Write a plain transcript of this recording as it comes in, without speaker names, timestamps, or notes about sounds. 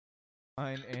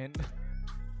Fine and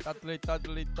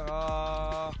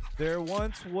Ta-ta-ta-ta-ta. there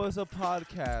once was a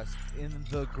podcast in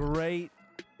the great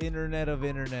internet of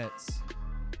internets.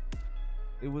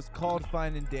 It was called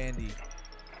Fine and Dandy.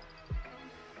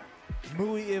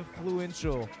 Muy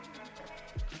influential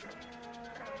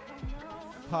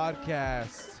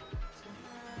podcast.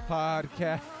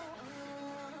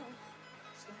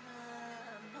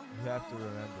 You have to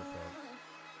remember, folks,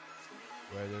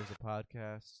 where there's a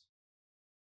podcast,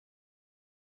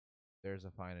 there's a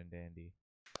Fine and Dandy.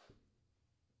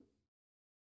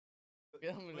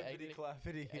 Yeah, I'm gonna Flippity edit-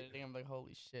 clappity. editing. I'm like,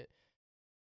 holy shit.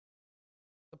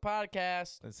 The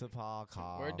podcast. It's a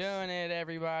podcast. We're doing it,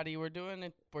 everybody. We're doing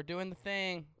it. We're doing the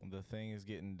thing. The thing is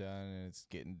getting done, and it's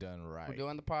getting done right. We're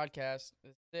doing the podcast.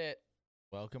 That's it.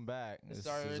 Welcome back. This This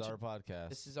is our is intro- our podcast.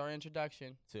 This is our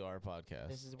introduction. to our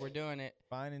podcast. We're doing it.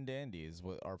 Fine and Dandy is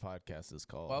what our podcast is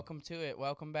called. Welcome to it.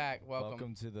 Welcome back.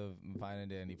 Welcome. to the Fine and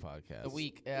Dandy podcast. The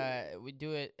week. We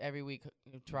do it every week.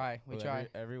 We try.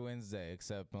 Every Wednesday,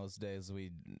 except most days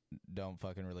we don't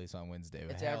fucking release on Wednesday.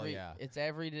 But It's hell every. yeah. It's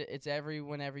every.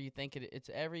 Whenever you think it. It's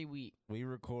every week. We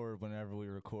record whenever we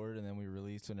record, and then we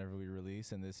release whenever we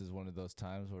release. And this is one of those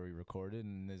times where we recorded,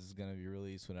 and this is gonna be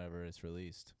released whenever it's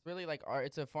released. It's really like art.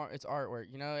 It's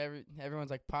artwork. You know, everyone's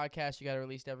like podcast. You got to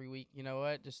release every week. You know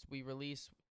what? Just we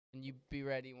release, and you be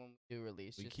ready when we do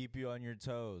release. We Just, keep you on your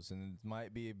toes, and it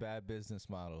might be a bad business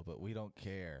model, but we don't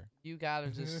care. you gotta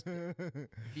just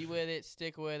be with it,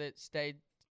 stick with it, stay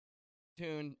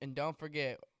tuned, and don't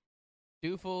forget,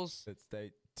 Doofles. But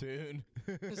stay tuned.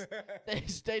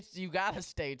 You gotta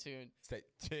stay tuned. Stay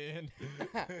tuned.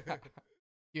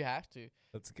 You have to.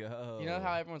 Let's go. You know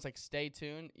how everyone's like, stay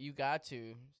tuned. You got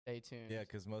to stay tuned. Yeah,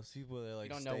 because most people are like,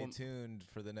 don't know stay when- tuned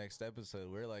for the next episode.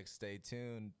 We're like, stay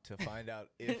tuned to find out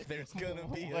if there's gonna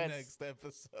be a What's- next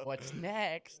episode. What's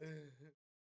next?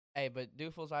 Hey, but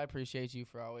Doofles, I appreciate you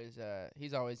for always.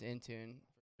 He's always in tune.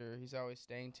 For sure. He's always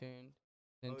staying tuned.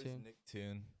 In Always tune. Nick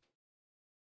Tune,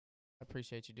 I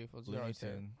appreciate you, Doofles. You're Looney always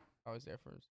there. Tune, Always there for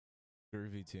us.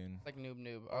 Groovy Tune. Like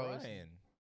noob. Always. Ryan.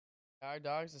 Our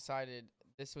dogs decided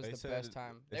this was They the said- best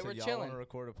time. They said, were y'all chilling. want to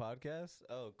record a podcast?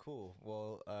 Oh, cool.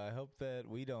 Well, I hope that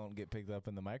we don't get picked up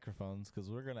in the microphones because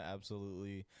we're gonna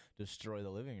absolutely destroy the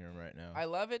living room right now. I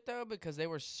love it though because they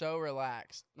were so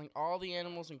relaxed. Like all the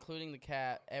animals, including the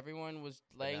cat, everyone was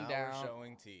laying now down. We're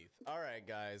showing teeth. All right,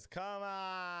 guys, come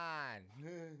on.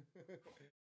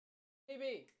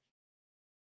 TV.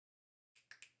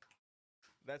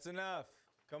 That's enough.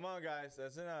 Come on, guys.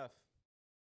 That's enough.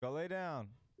 Go lay down.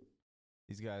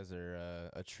 These guys are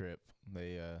a trip.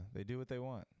 They do what they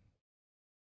want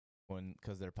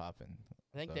because they're popping.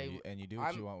 I think So you do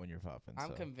what you want when you're popping. I'm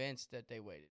so. convinced that they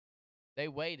waited. They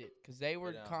waited because they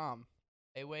were down. calm.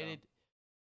 They waited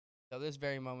till this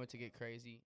very moment to get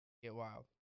crazy, get wild.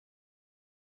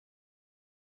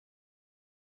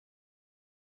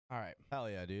 All right, Hell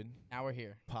yeah, dude. now we're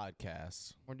here.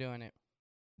 Podcast, We're doing it.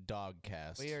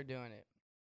 dogcast, We are doing it.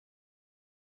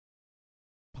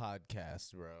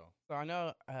 podcast, bro. So I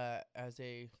know as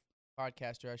a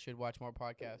podcaster, I should watch more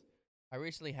podcasts. I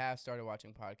recently have started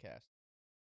watching podcasts.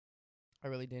 I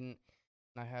really didn't.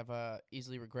 And I have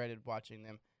easily regretted watching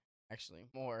them, actually,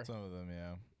 more. Some of them,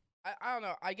 yeah. I don't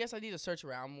know. I guess I need to search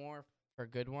around more for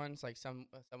good ones, like some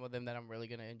of them that I'm really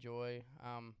going to enjoy.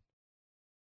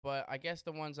 But I guess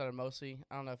the ones that are mostly,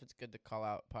 I don't know if it's good to call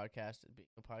out podcasts as being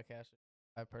a podcast.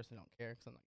 I personally don't care because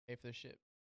I'm not pay for this shit.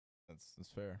 That's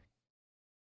fair.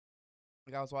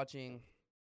 Like I was watching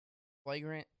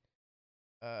Flagrant.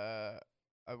 I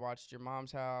watched Your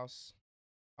Mom's House.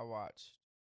 I watched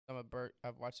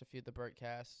I've watched a few of the Burt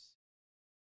casts.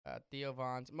 Theo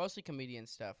Von's, mostly comedian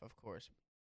stuff, of course.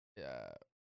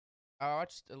 I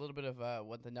watched a little bit of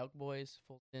what the Nelk Boys,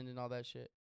 Full Send, and all that shit.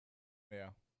 Yeah.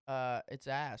 It's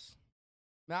ass.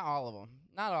 Not all of them.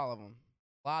 Not all of them.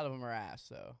 A lot of them are ass.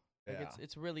 So like Yeah.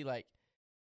 it's really like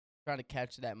trying to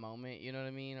catch that moment. You know what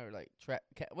I mean? Or like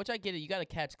which I get it. You got to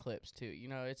catch clips too. You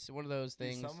know, it's one of those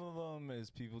things. Some of them is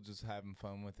people just having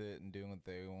fun with it and doing what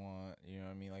they want. You know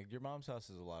what I mean? Like Your Mom's House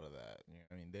is a lot of that. You know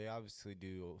what I mean? They obviously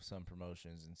do some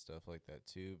promotions and stuff like that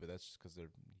too, but that's just because they're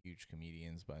huge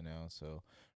comedians by now. So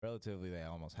relatively, they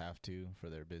almost have to for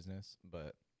their business.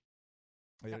 But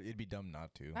it'd be dumb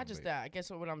not to. Not just but- that. I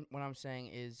guess what I'm saying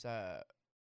is,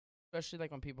 especially like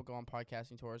when people go on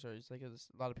podcasting tours, or it's like there's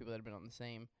a lot of people that have been on the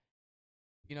same.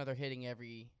 You know, they're hitting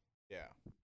every Yeah.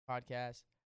 podcast.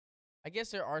 I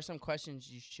guess there are some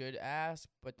questions you should ask,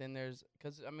 but then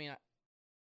because I mean,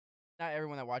 not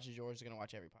everyone that watches yours is gonna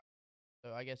watch every podcast.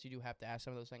 So I guess you do have to ask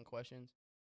some of those same questions.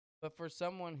 But for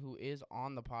someone who is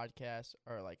on the podcast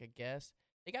or like a guest,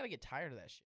 they gotta get tired of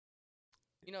that shit.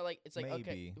 You know, like it's like okay,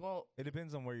 Maybe. well, It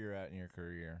depends on where you're at in your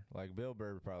career. Like Bill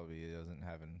Burr probably isn't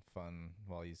having fun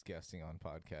while he's guesting on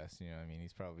podcasts. You know what I mean?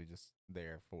 He's probably just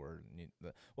there for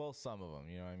well, some of them.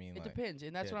 You know what I mean? it Like, depends,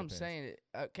 and that's yeah, what it I'm depends. saying.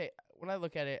 Okay, when I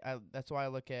look at it, that's why I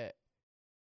look at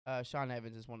Sean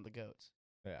Evans as one of the goats.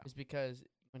 Yeah. Is because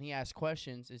when he asks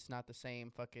questions, it's not the same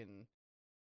fucking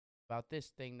about this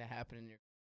thing that happened in your,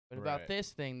 but about Right.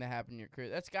 this thing that happened in your career.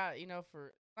 That's got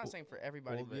for. I'm not Well- saying for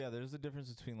everybody, Well, but yeah, there's a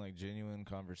difference between like genuine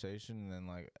conversation and then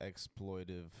like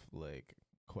exploitive like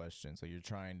questions. Like you're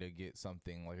trying to get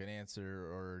something like an answer,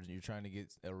 or you're trying to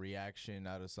get a reaction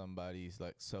out of somebody's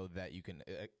like so that you can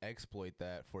exploit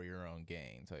that for your own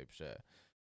gain type shit.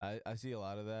 I see a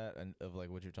lot of that and of like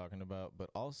what you're talking about,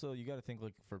 but also you got to think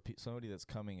like for somebody that's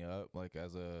coming up like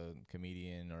as a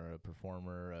comedian or a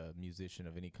performer, a musician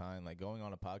of any kind, like going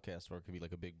on a podcast work could be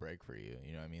like a big break for you.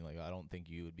 You know what I mean? Like I don't think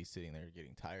you would be sitting there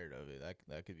getting tired of it.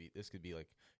 That could be, this could be like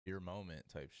your moment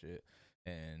type shit.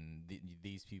 And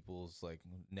these people's like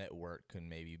network can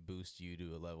maybe boost you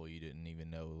to a level you didn't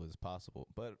even know was possible.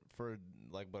 But for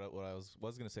like, but what I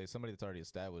was gonna say, somebody that's already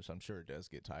established, I'm sure it does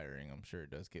get tiring. I'm sure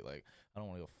it does get like, I don't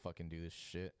want to go fucking do this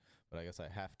shit, but I guess I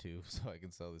have to so I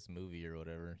can sell this movie or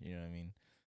whatever. You know what I mean?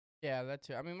 yeah, that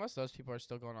too. I mean, most of those people are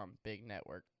still going on big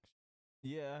network.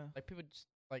 Yeah. Like people just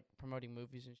like promoting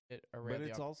movies and shit. Are But rarely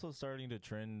it's on. also starting to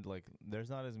trend. Like, there's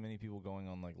not as many people going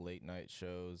on like late night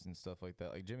shows and stuff like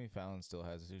that. Like Jimmy Fallon still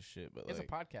has his shit, but It's like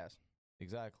a podcast.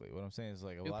 exactly what I'm saying is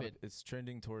like a lot of Stupid. it's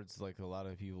trending towards like a lot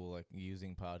of people like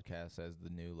using podcasts as the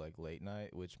new like late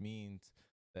night, which means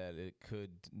that it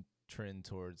could trend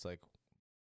towards like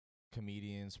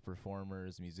comedians,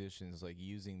 performers, musicians like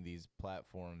using these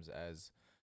platforms as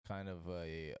kind of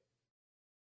a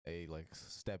like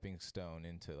stepping stone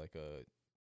into like a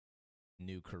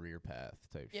new career path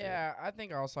type shit. Yeah, I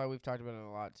think also we've talked about it a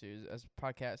lot too. As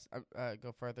podcasts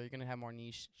go further, you're gonna have more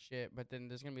niche shit, but then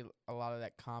there's gonna be a lot of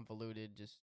that convoluted,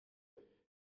 just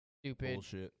stupid.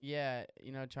 Bullshit. Yeah,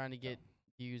 trying to get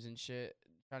views and shit,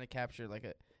 trying to capture like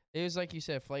a. It was like you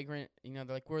said, flagrant. They're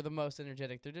like we're the most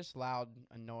energetic. They're just loud,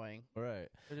 annoying. Right.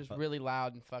 They're just really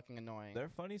loud and fucking annoying. They're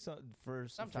funny for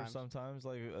sometimes.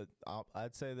 Like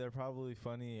I'd say they're probably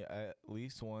funny at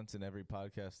least once in every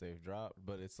podcast they've dropped.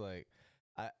 But it's like,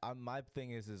 my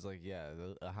thing is like yeah,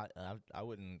 I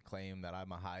wouldn't claim that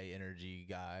I'm a high energy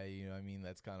guy. You know what I mean?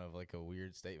 That's kind of like a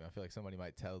weird statement. I feel like somebody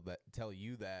might tell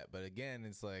you that, but again,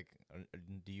 it's like,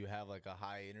 do you have like a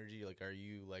high energy? Like, are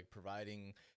you like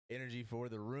providing energy for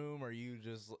the room? Are you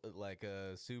just like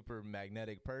a super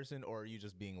magnetic person, or are you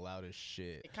just being loud as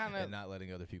shit It kind and of not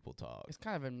letting other people talk? it's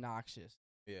kind of obnoxious.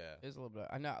 Yeah. It's a little bit.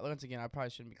 I know. Once again, I probably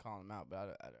shouldn't be calling him out,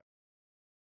 but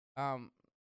I don't.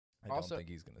 I Also- don't think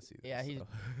he's gonna see this. yeah, he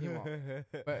won't.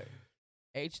 But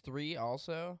H3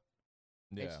 also.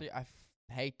 yeah, H3,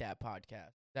 hate that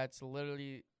podcast. That's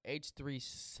literally H3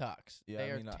 sucks. Yeah, They I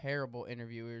are mean, terrible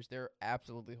interviewers. They're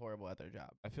absolutely horrible at their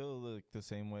job. I feel like the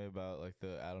same way about like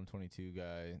the Adam 22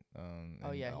 guy. Oh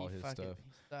and yeah, all he his fucking stuff.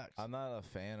 he sucks. I'm not a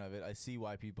fan of it. I see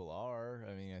why people are.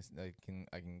 I mean,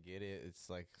 I can get it. It's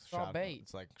like all shock, bait.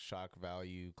 It's like shock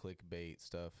value, clickbait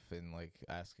stuff, and like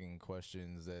asking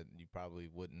questions that you probably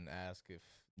wouldn't ask if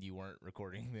you weren't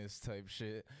recording this type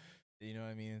shit. You know what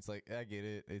I mean? It's like, I get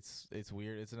it. It's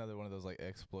weird. It's another one of those like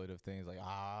exploitive things. Like,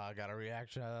 I got a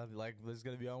reaction. Like, this is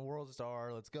gonna be on World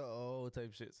Star. Let's go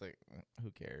type shit. It's like, who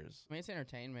cares? I mean, it's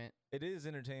entertainment. It is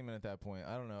entertainment at that point.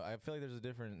 I don't know. I feel like there's a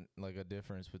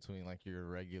difference between like your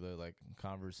regular like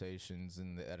conversations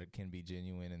and that it can be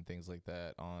genuine and things like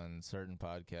that on certain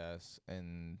podcasts,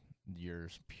 and your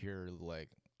pure like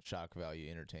shock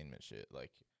value entertainment shit, like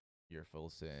your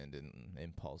full send and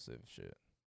impulsive shit.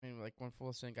 I mean, like when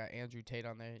Full Send got Andrew Tate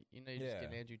on there, you just Yeah.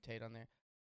 get Andrew Tate on there.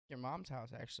 Your mom's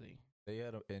house, actually. They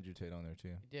had Andrew Tate on there too.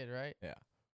 You did, right? Yeah.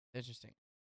 Interesting.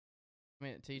 I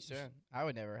mean, to each their own. I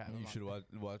would never have him You on should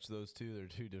there. watch those two. They're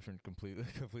two different,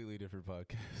 completely different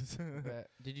podcasts. But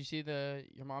did you see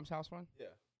Your Mom's House one? Yeah.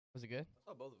 Was it good?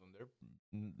 I saw both of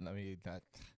them. I mean,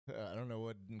 I don't know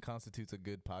what constitutes a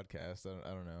good podcast. I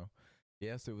don't know.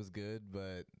 Yes, it was good,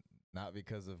 but not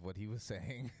because of what he was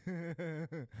saying.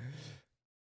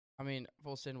 I mean,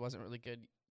 Full Send wasn't really good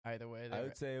either way. I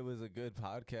would say it was a good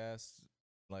podcast,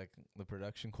 like the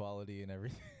production quality and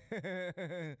everything.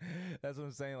 That's what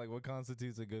I'm saying. Like, what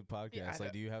constitutes a good podcast? Yeah, I like,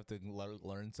 don't- do you have to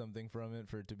learn something from it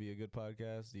for it to be a good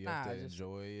podcast? Do you have Nah, to just-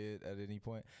 enjoy it at any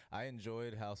point? I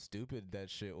enjoyed how stupid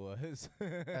that shit was.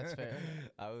 That's fair.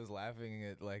 I was laughing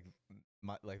at like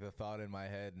the thought in my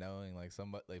head, knowing like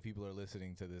somebody, like people are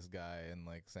listening to this guy and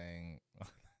like saying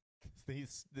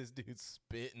this dude's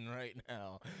spitting right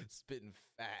now, spitting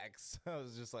facts. I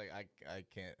was just like, I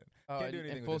can't do anything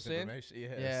in with full this sin? information.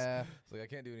 Yes. Yeah. It's like I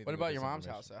can't do anything. What with about this your mom's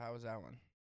information. house? How was that one?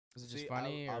 Was it just See,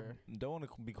 funny I or? don't want to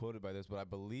be quoted by this, but I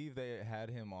believe they had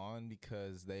him on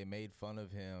because they made fun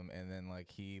of him, and then like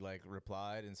he like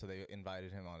replied, and so they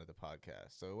invited him onto the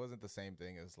podcast. So it wasn't the same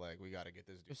thing as like we got to get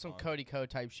this dude. It was some on. Cody Co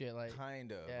type shit, like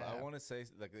Kind of. yeah. I want to say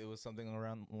like it was something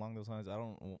along those lines. I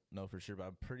don't know for sure, but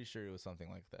I'm pretty sure it was something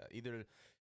like that. Either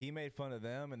he made fun of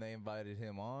them and they invited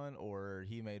him on, or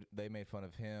they made fun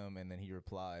of him and then he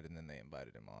replied and then they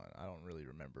invited him on. I don't really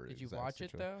remember. Did you watch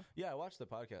it though? Yeah, I watched the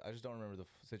podcast. I just don't remember the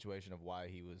situation of why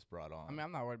he was brought on. I mean,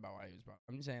 I'm not worried about why he was brought.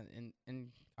 I'm just saying in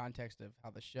context of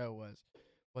how the show was.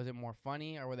 Was it more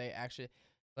funny or were they actually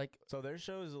like? So their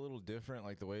show is a little different,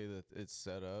 like the way that it's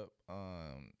set up.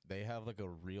 They have like a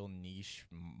real niche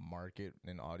market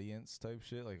and audience type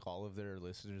shit. Like all of their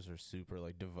listeners are super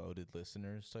like devoted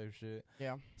listeners type shit.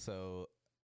 Yeah. So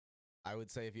I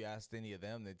would say if you asked any of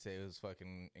them, they'd say it was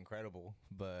fucking incredible.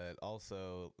 But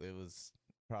also it was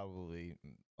probably,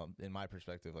 in my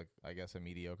perspective, like I guess a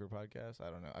mediocre podcast. I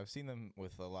don't know. I've seen them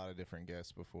with a lot of different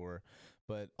guests before,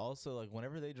 but also like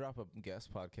whenever they drop a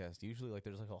guest podcast, usually like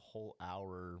there's like a whole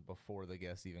hour before the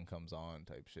guest even comes on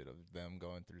type shit of them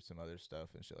going through some other stuff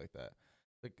and shit like that.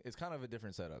 Like it's kind of a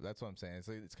different setup. That's what I'm saying. It's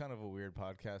like it's kind of a weird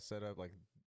podcast setup, like,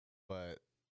 but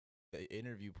the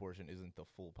interview portion isn't the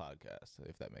full podcast,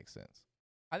 if that makes sense.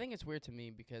 I think it's weird to me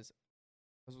because,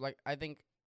 like, I think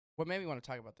what made me want to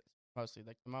talk about this mostly,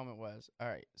 like, the moment was, all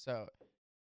right, so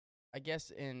I guess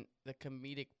in the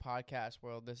comedic podcast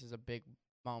world, this is a big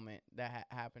moment that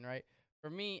happened, right? For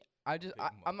me, I'm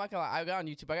not gonna lie, I got on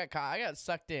YouTube, I got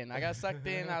sucked in. I was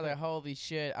like, holy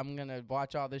shit, I'm gonna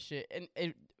watch all this shit,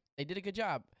 and they did a good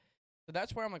job. So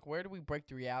that's where I'm like, where do we break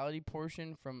the reality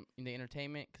portion from the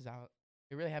entertainment? Because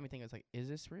it really had me thinking, I was like, is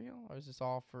this real or is this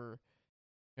all for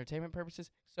entertainment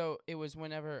purposes? So it was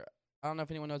whenever, I don't know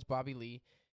if anyone knows Bobby Lee.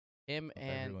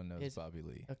 Everyone knows Bobby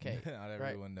Lee. Okay. Not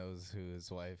everyone knows who his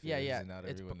wife is. Yeah. And not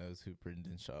everyone knows who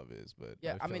Brendan Schaub is. But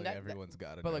yeah, I mean, like everyone's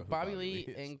got to know. But like who Bobby Lee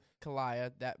is. and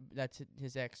Kalaya, that's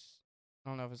his ex. I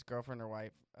don't know if it's girlfriend or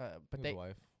wife. But they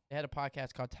had a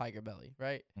podcast called Tiger Belly,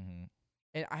 right? Mm-hmm.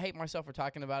 And I hate myself for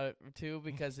talking about it too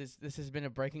because this has been a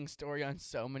breaking story on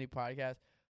so many podcasts.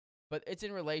 But it's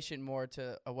in relation more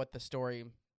to what the story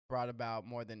brought about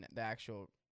more than the actual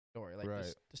story. Like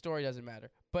the story doesn't matter.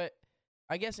 But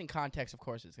I guess in context, of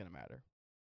course, it's going to matter.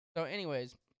 So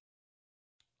anyways,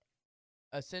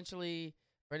 essentially,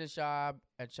 Brendan Schaub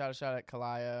had shot a shot at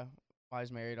Kalaya while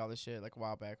he's married, all this shit, like a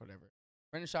while back, whatever.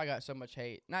 Brendan Schaub got so much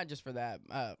hate, not just for that,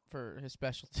 for his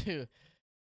special too.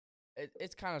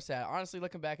 It's kind of sad. Honestly,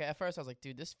 looking back at first, I was like,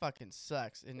 dude, this fucking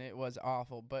sucks. And it was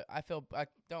awful. But I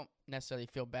don't necessarily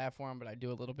feel bad for him, but I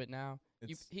do a little bit now.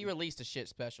 He released a shit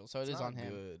special, so it is on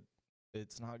him. Good.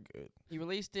 It's not good. He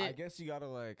released it. I guess you got to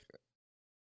like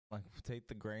take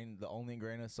the only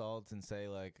grain of salt and say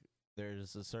like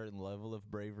there's a certain level of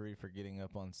bravery for getting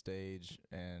up on stage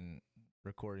and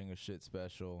recording a shit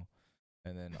special.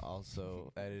 And then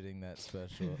also editing that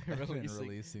special and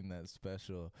releasing that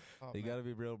special. Oh, you got to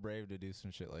be real brave to do some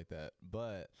shit like that.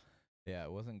 But, yeah,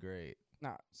 it wasn't great.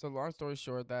 Nah, so long story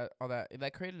short, that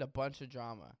created a bunch of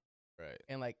drama. Right.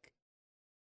 And, like,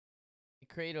 it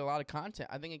created a lot of content.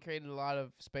 I think it created a lot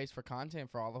of space for content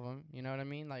for all of them. You know what I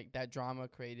mean? Like, that drama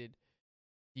created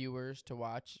viewers to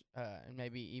watch and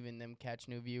maybe even them catch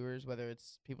new viewers, whether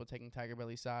it's people taking Tiger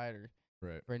Belly's side or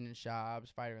Brendan Schaub's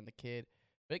Fighter and the Kid.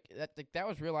 That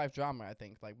was real life drama. I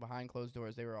think like behind closed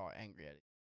doors, they were all angry at it.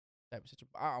 That was such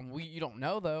a you don't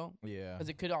know though, yeah, because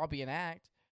it could all be an act.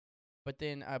 But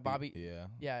then Bobby,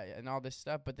 and all this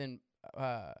stuff. But then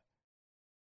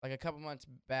like a couple months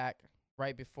back,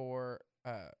 right before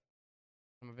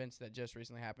some events that just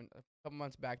recently happened, a couple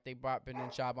months back, they brought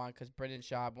Brendan Schaub on because Brendan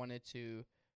Schaub wanted to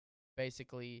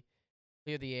basically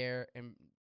clear the air and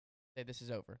say this is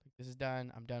over, like, this is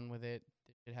done. I'm done with it.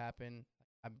 This should happen.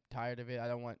 I'm tired of it. I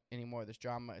don't want any more of this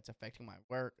drama. It's affecting my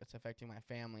work. It's affecting my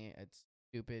family. It's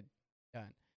stupid.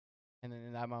 Done. And then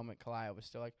in that moment, Kalaya was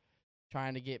still like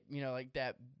trying to get, like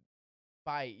that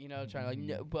fight, trying to like,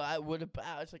 no, but what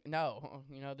about? It's like, no,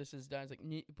 this is done. It's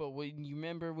like, but when you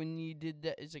remember when you did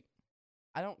that, it's like,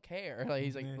 I don't care. Like,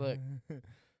 he's like, look,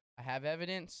 I have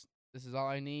evidence. This is all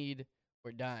I need.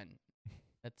 We're done.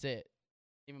 That's it.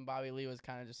 Even Bobby Lee was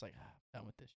kind of just like, I'm done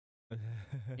with this,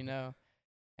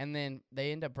 And then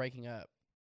they end up breaking up.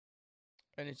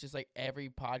 And it's just like every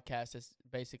podcast has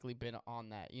basically been on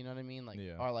that. You know what I mean? Like,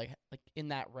 or like in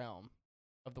that realm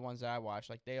of the ones that I watch.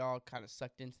 Like, they all kind of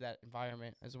sucked into that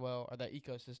environment as well, or that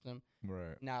ecosystem.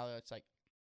 Right. Now it's like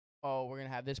oh, we're gonna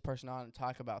have this person on and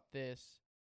talk about this.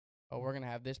 Oh, we're gonna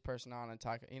have this person on and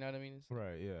talk. You know what I mean?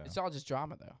 Right. Yeah. It's all just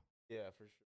drama though. Yeah, for sure.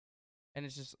 And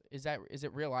it's just is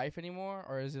it real life anymore,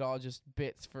 or is it all just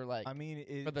bits for like I mean,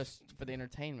 for the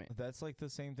entertainment? that's like the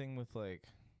same thing with like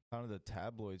kind of the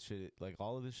tabloid shit. Like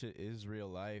all of this shit is real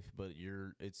life, but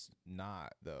it's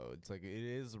not though. It's like it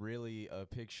is really a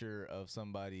picture of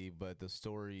somebody, but the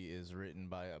story is written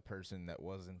by a person that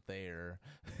wasn't there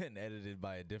and edited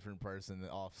by a different person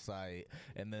off site,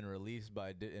 and then released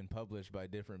by and published by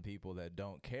different people that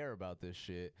don't care about this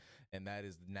shit. And that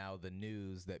is now the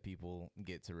news that people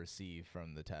get to receive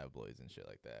from the tabloids and shit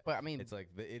like that. But I mean, It's like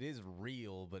it is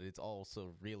real, but it's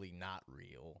also really not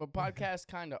real. but podcasts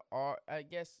kind of are. I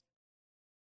guess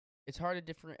it's hard to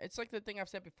different. It's like the thing I've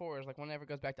said before is like whenever it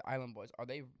goes back to Island Boys, are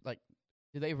they like,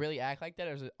 do they really act like that,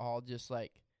 or is it all just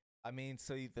like I mean,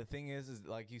 so the thing is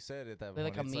like you said at that they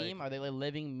point, like a it's meme? Are they like a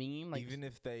living meme? Like even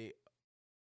if they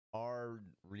are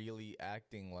really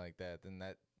acting like that, then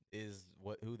that is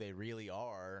who they really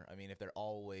are. I mean, if they're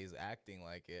always acting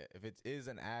like it, if it is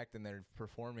an act and they're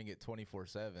performing it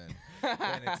 24/7,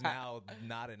 then it's now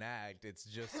not an act. It's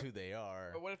just who they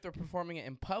are. But what if they're performing it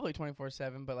in public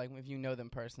 24/7? But like if you know them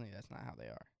personally, that's not how they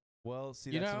are. Well, see,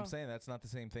 You that's what know? I'm saying. That's not the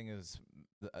same thing as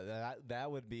that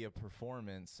would be a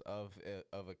performance of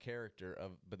a character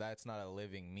but that's not a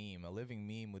living meme. A living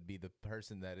meme would be the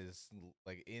person that is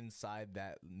like inside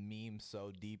that meme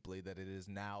so deeply that it is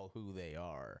now who they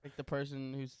are. Like the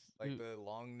person who's Like the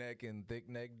long neck and thick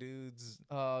neck dudes.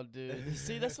 oh, dude.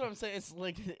 See, that's what I'm saying. It's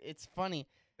like it's funny.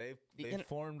 They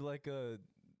formed like a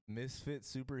misfit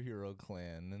superhero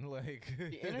clan, and like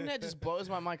The internet just blows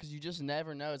my mind because you just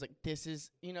never know. It's like this is,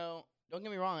 don't get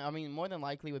me wrong. I mean, more than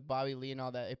likely with Bobby Lee and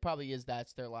all that, it probably is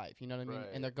that's their life. You know what I mean? Right.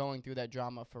 And they're going through that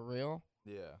drama for real.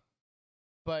 yeah.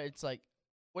 But it's like,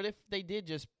 what if they did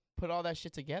just put all that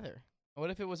shit together? What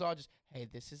if it was all just, hey,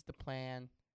 this is the plan.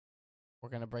 We're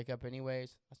gonna break up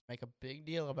anyways. Let's make a big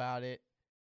deal about it,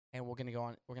 and we're gonna go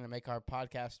on. We're gonna make our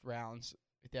podcast rounds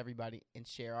with everybody and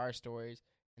share our stories,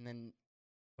 and then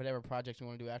whatever project you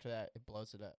want to do after that, it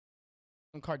blows it up.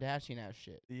 Some Kardashian ass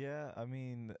shit. Yeah, I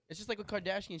mean, It's just like with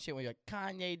Kardashian shit when you're like,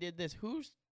 Kanye did this.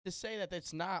 Who's to say that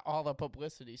that's not all a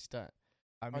publicity stunt?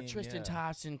 Or Tristan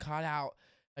Thompson caught out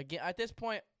again. At this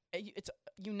point, it's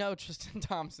Tristan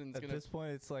Thompson's At gonna. this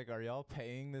point, it's like, are y'all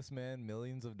paying this man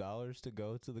millions of dollars to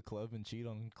go to the club and cheat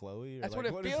on Chloe? Or That's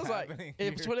like, what it is feels like. happening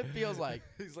It's here? what it feels like.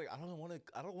 He's like, I don't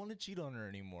want to cheat on her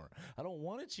anymore. I don't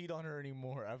want to cheat on her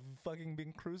anymore. I've fucking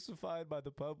been crucified by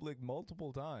the public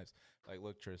multiple times. Like,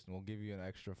 look, Tristan, we'll give you an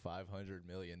extra $500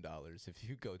 million if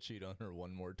you go cheat on her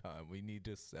one more time. We need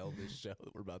to sell this show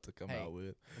that we're about to come out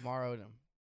with. Lamar Odom,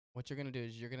 what you're gonna do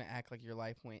is you're gonna act like your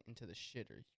life went into the shitter.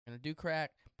 You're gonna do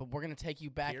crack, but we're gonna take you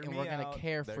back Hear and me we're gonna out.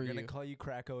 care They're for gonna you. call you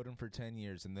Crack Odom for 10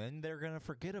 years, and then they're gonna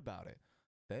forget about it.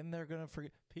 Then they're gonna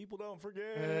forget. People don't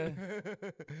forget.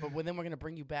 But then we're gonna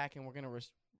bring you back and we're gonna what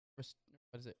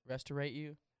is it? Restorate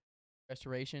you?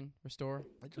 Restore?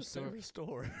 I just say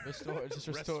restore. Restore, just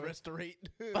restore. Restorate.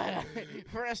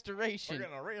 Restoration. We're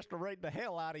gonna restorate the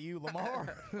hell out of you,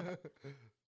 Lamar.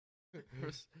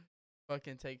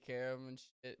 Fucking take care of him and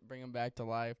shit, bring him back to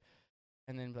life,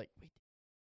 and then be like,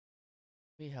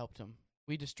 we helped him.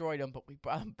 We destroyed him, but we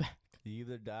brought him back. You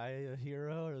either die a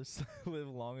hero or live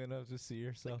long enough to see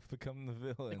yourself become the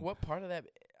villain. Like, what part of that?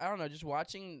 I don't know. Just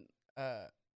watching the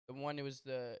one, it was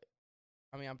the.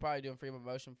 I mean, I'm probably doing free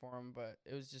promotion for him, but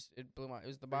it was just it blew my. It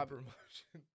was the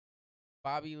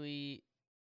Bobby Lee,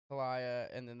 Talia,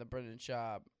 and then the Brendan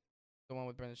Schaub, the one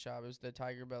with Brendan Schaub. It was the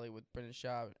Tiger Belly with Brendan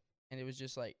Schaub, and it was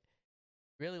just like,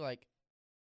 really like,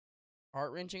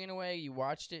 heart wrenching in a way. You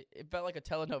watched it; it felt like a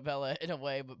telenovela in a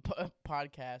way, but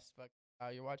podcast. Fuck how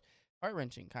you watch heart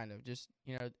wrenching, kind of. Just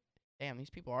damn, these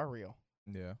people are real.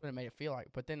 Yeah. What it made it feel like.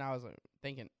 But then I was like,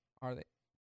 thinking, are they?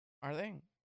 I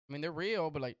mean, they're real,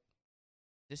 but like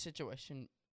this situation.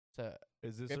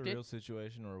 Is this scripted? a real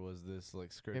situation, or was this like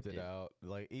scripted out?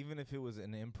 Like, even if it was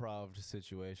an improv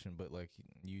situation, but like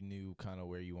you knew kind of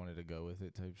where you wanted to go with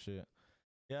it, type shit.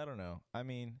 Yeah, I don't know. I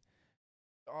mean,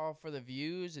 all for the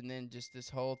views, and then just this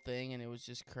whole thing, and it was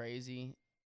just crazy.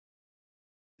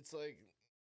 It's like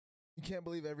you can't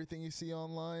believe everything you see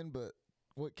online, but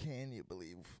what can you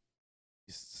believe?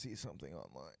 You see something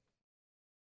online.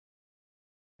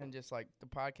 And just like the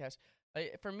podcast,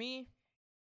 like, for me,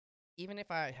 even if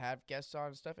I have guests on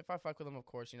and stuff, if I fuck with them, of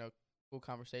course, cool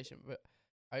conversation. But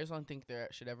I just don't think there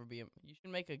should ever be. You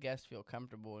should make a guest feel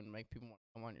comfortable and make people want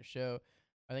to come on your show.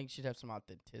 I think you should have some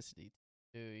authenticity.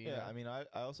 too. You Yeah, know? I mean, I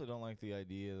also don't like the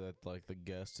idea that like the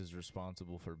guest is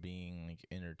responsible for being like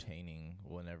entertaining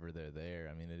whenever they're there.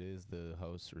 I mean, it is the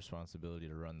host's responsibility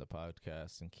to run the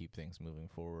podcast and keep things moving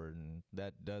forward, and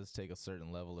that does take a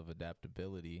certain level of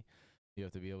adaptability. You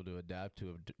have to be able to adapt to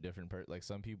a different like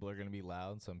some people are going to be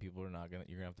loud, some people are not going to,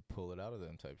 you're going to have to pull it out of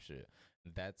them type shit.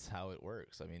 That's how it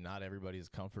works. I mean, not everybody is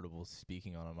comfortable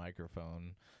speaking on a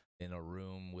microphone in a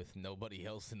room with nobody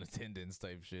else in attendance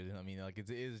type shit. I mean, like it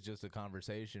is just a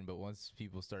conversation, but once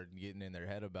people start getting in their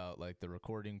head about like the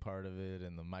recording part of it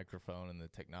and the microphone and the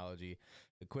technology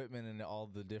equipment and all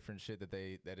the different shit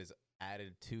that is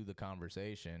added to the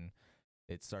conversation,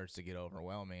 it starts to get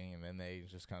overwhelming, and then they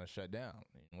just kind of shut down.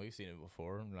 And we've seen it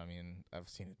before. I mean, I've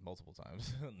seen it multiple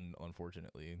times,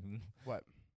 unfortunately. What?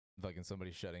 Fucking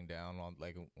somebody shutting down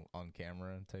on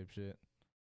camera type shit.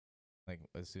 Like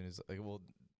as soon as like, well,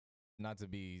 not to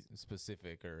be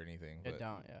specific or anything, It but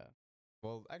don't. Yeah.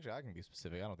 well, actually, I can be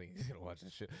specific. I don't think he's gonna watch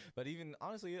this shit. But even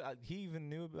honestly, he even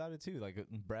knew about it too. Like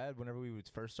Brad, whenever we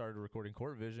first started recording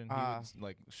Court Vision, he would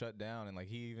like shut down, and like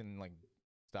he even like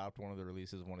stopped one of the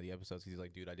releases of one of the episodes. He's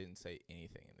like, dude, I didn't say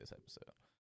anything in this episode,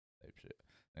 type shit.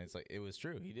 And it's like it was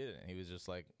true. He didn't. He was just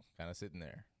like kind of sitting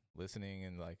there listening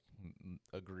and like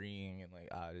agreeing and like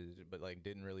but like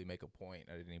didn't really make a point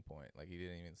at any point. Like he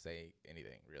didn't even say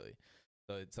anything really.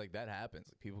 So it's like that happens.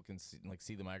 Like people can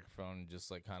see the microphone and just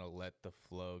like kind of let the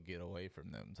flow get away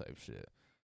from them type shit.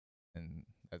 And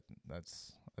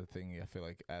that's a thing I feel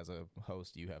like as a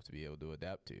host you have to be able to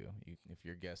adapt to. If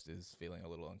your guest is feeling a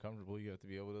little uncomfortable, you have to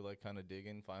be able to like kind of dig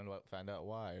in, find out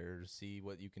why, or see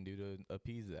what you can do to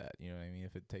appease that. You know what I mean?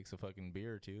 If it takes a fucking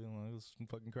beer or two, then let's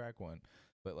fucking crack one.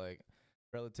 But like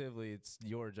relatively, it's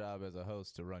your job as a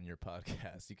host to run your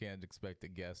podcast. You can't expect a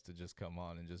guest to just come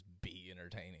on and just be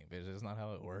entertaining. It's just not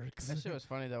how it works. That shit was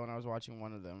funny though. When I was watching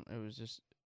one of them, it was just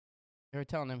they were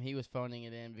telling him he was phoning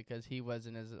it in because he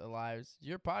wasn't as alive. It's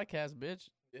your podcast, bitch.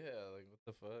 Yeah, like what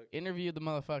the fuck? Interview the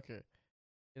motherfucker.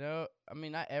 You know, I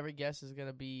mean, not every guest is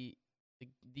gonna be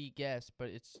the guest, but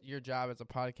it's your job as a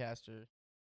podcaster.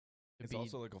 It's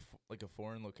also like a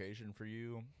foreign location for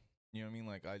you. You know what I mean?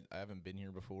 Like I haven't been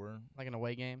here before. like an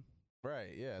away game. Right?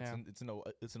 Yeah. Yeah.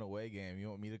 It's an away game. You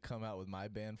want me to come out with my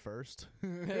band first?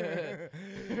 Right.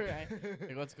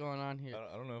 Like, what's going on here?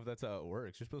 I don't know if that's how it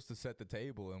works. You're supposed to set the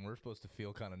table, and we're supposed to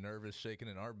feel kind of nervous, shaking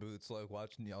in our boots, like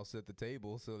watching y'all set the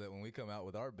table, so that when we come out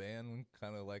with our band, we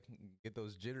kind of like get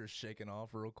those jitters shaken off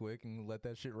real quick and let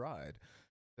that shit ride.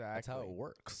 Exactly. That's how it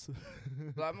works.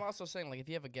 But I'm also saying, like, if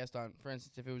you have a guest on, for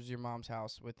instance, if it was your mom's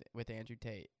house with Andrew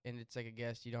Tate, and it's like a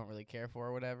guest you don't really care for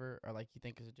or whatever, or like you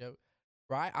think is a joke,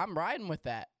 right? I'm riding with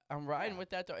that. I'm riding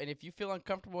with that though. And if you feel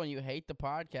uncomfortable and you hate the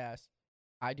podcast,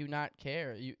 I do not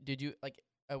care. Did you like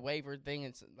a waiver thing?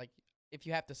 It's like if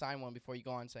you have to sign one before you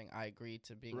go on saying I agree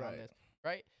to being on Right. this,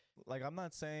 right? Like I'm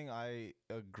not saying I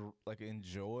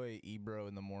enjoy Ebro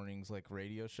in the mornings like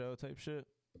radio show type shit.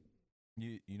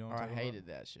 You know what Or I'm I talking about? hated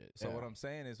that shit. So yeah. what I'm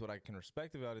saying is what I can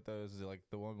respect about it though is like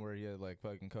the one where he had like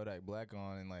fucking Kodak Black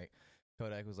on, and like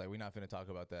Kodak was like, we're not finna talk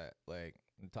about that. Like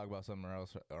talk about something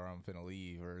else or I'm finna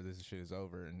leave or this shit is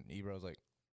over. And Ebro's like,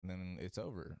 then it's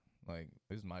over. Like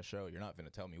this is my show. You're not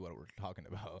finna tell me what we're talking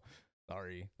about.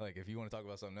 Sorry. Like if you want to talk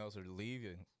about something else or leave,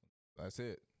 that's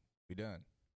it. We done.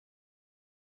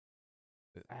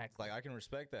 Like I can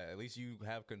respect that. At least you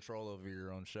have control over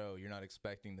your own show. You're not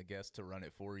expecting the guest to run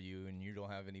it for you, and you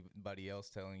don't have anybody else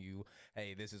telling you,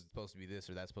 "Hey, this is supposed to be this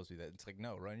or that's supposed to be that." It's like,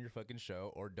 no, run your fucking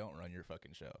show or don't run your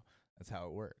fucking show. That's how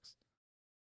it works.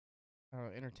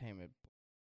 Entertainment,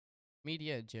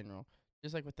 media in general,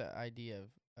 just like with the idea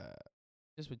of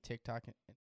just with TikTok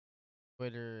and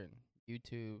Twitter and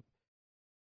YouTube,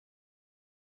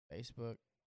 Facebook.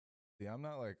 Yeah, I'm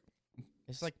not like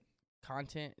It's like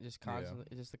content, just constantly.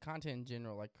 It's just the content in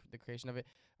general, like the creation of it,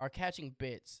 are catching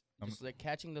bits, just like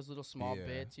catching those little small Yeah.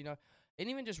 bits, you know. And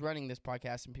even just running this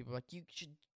podcast, and people are like, you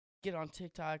should get on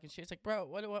TikTok and shit. It's like, bro,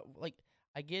 what? Like,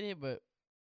 I get it, but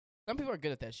some people are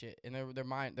good at that shit, and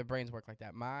their brains work like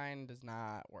that. Mine does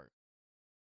not work.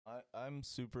 I'm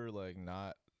super like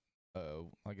not.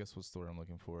 I guess what's the word I'm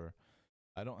looking for?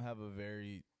 I don't have a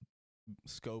very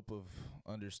scope of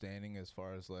understanding as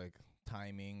far as like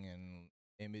timing and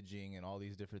imaging and all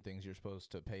these different things you're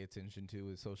supposed to pay attention to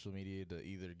with social media to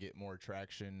either get more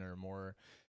traction or more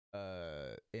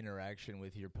interaction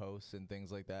with your posts and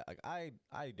things like that. Like I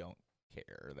don't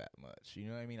care that much. You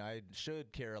know what I mean? I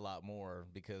should care a lot more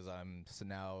because I'm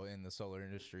now in the solar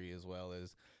industry as well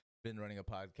as been running a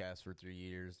podcast for 3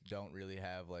 years. Don't really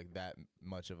have like that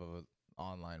much of a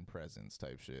online presence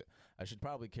type shit. I should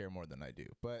probably care more than I do.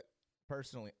 But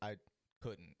personally, I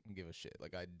couldn't give a shit.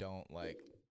 Like I don't like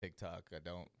TikTok. I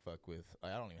don't fuck with. I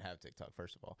don't even have TikTok.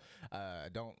 First of all, I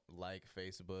don't like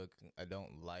Facebook. I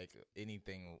don't like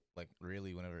anything like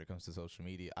really whenever it comes to social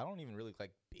media. I don't even really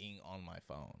like being on my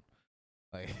phone.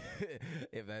 Like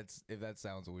if that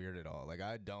sounds weird at all. Like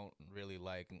I don't really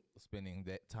like spending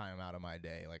that time out of my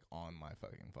day like on my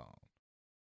fucking phone.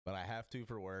 But I have to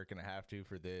for work, and I have to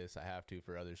for this. I have to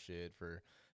for other shit, for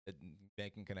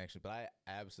making connections. But I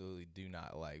absolutely do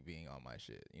not like being on my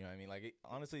shit. You know what I mean? Like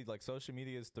honestly, like social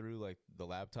medias through like the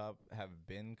laptop have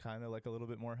been kind of like a little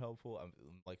bit more helpful. I'm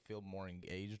like feel more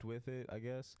engaged with it, I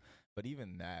guess. But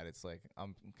even that, it's like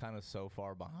I'm kind of so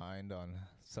far behind on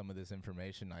some of this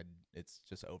information. It's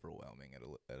just overwhelming at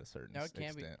a certain No, it can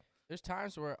be. extent. There's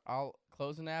times where I'll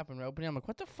close an app and open it. I'm like,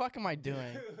 what the fuck am I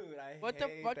doing? Dude, What the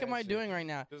fuck am I doing right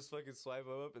now? Just fucking swipe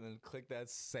up and then click that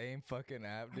same fucking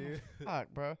app, dude.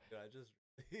 Fuck, bro.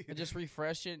 Dude, I just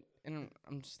refresh it, and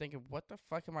I'm just thinking, what the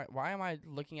fuck am I? Why am I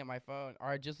looking at my phone? Or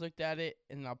I just looked at it,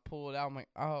 and I pull it out. I'm like,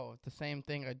 oh, it's the same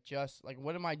thing.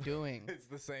 What am I doing? It's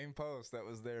the same post that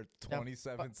was there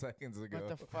 27 seconds ago. What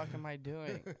the fuck am I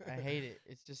doing? I hate it.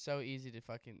 It's just so easy to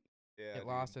fucking get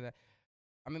lost in that.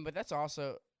 I mean, but that's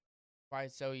also why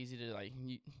it's so easy to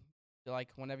like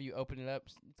whenever you open it up,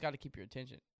 it's got to keep your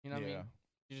attention. You know what I mean?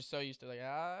 You're just so used to like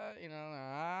Yeah,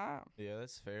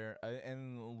 that's fair.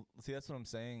 And see, that's what I'm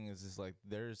saying is just like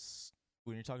there's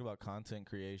when you're talking about content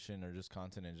creation or just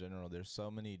content in general, there's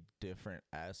so many different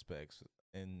aspects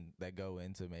that go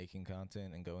into making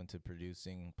content and go into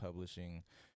producing, publishing,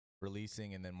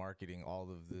 releasing, and then marketing all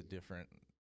of the different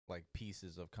like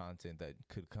pieces of content that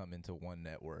could come into one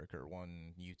network or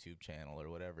one YouTube channel or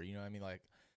whatever. You know what I mean? Like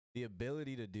the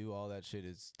ability to do all that shit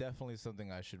is definitely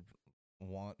something I should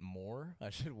want more. I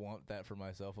should want that for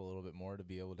myself a little bit more, to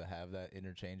be able to have that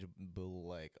interchangeable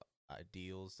like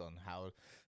ideals on how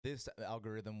this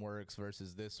algorithm works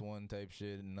versus this one type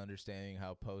shit, and understanding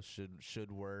how posts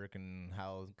should work and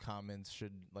how comments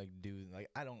should like do. Like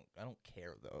I don't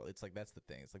care though. It's like that's the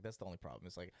thing. It's like that's the only problem.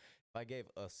 It's like if I gave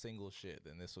a single shit,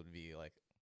 then this would be like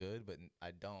good, but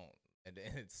I don't, and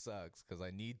it sucks because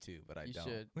I need to, but I don't.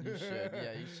 You should.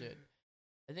 Yeah, you should.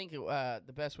 I think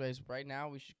the best way is right now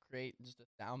we should create just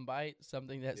a soundbite,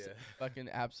 something that's fucking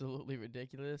absolutely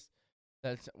ridiculous,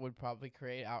 that would probably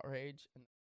create outrage. And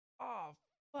oh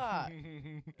fuck!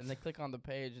 And they click on the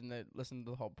page and they listen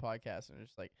to the whole podcast and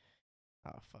it's like,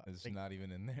 oh fuck! It's like, not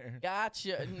even in there.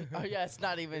 Gotcha. Oh yeah, it's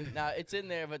not even. No, it's in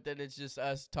there, but then it's just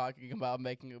us talking about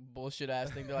making a bullshit ass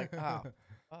thing. They're like, oh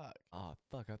fuck. Oh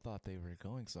fuck! I thought they were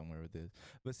going somewhere with this,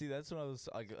 but see, that's what I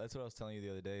was telling you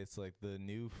the other day. It's like the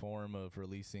new form of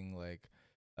releasing like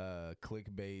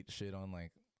clickbait shit on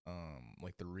like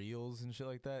the reels and shit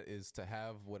like that is to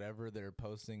have whatever they're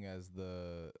posting as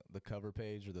the cover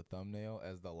page or the thumbnail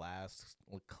as the last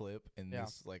clip in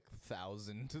this like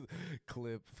 1,000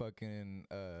 clip fucking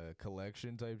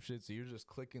collection type shit. So you're just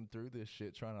clicking through this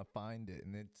shit trying to find it,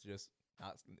 and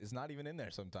it's not even in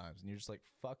there sometimes, and you're just like,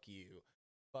 fuck you,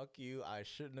 I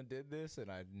shouldn't have did this, and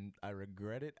I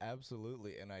regret it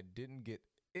absolutely, and I didn't get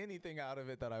anything out of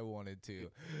it that I wanted to.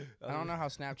 I don't know how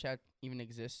Snapchat even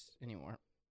exists anymore.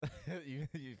 you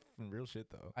real shit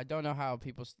though. I don't know how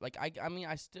people I mean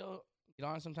I still get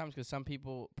on it sometimes because some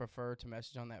people prefer to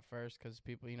message on that first, because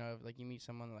people, you know, like you meet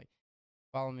someone like,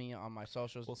 follow me on my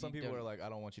socials. Well, some people are like, I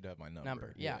don't want you to have my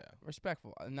number. Yeah,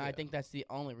 respectful. And I think that's the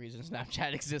only reason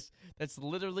Snapchat exists. That's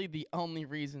literally the only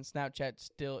reason Snapchat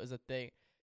still is a thing.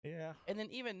 Yeah. And then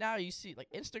even now you see like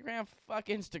Instagram, fuck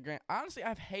Instagram. Honestly,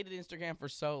 I've hated Instagram for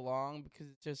so long because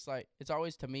it's just like, it's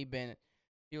always to me been,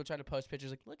 people try to post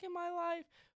pictures like, look at my life.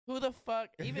 Who the fuck?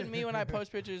 Even me when I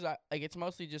post pictures, it's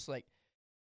mostly just like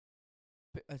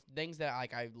things that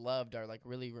like I loved or like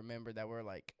really remembered that were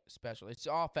like special. It's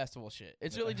all festival shit.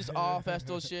 It's really just all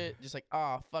festival shit. Just like,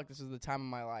 oh fuck, this is the time of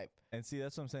my life. And see,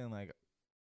 that's what I'm saying. Like,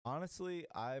 honestly,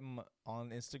 I'm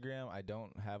on Instagram. I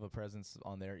don't have a presence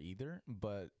on there either.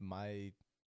 But I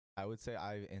would say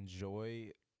I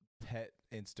enjoy pet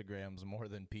Instagrams more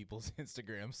than people's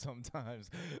Instagrams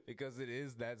sometimes, because it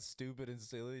is that stupid and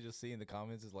silly. Just seeing the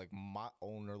comments is like, my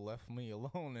owner left me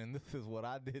alone and this is what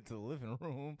I did to the living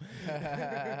room.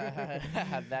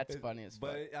 That's funny as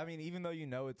fuck. But I mean, even though you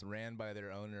know it's ran by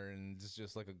their owner and it's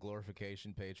just like a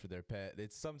glorification page for their pet,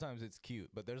 sometimes it's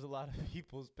cute, but there's a lot of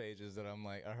people's pages that I'm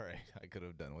like, all right, I could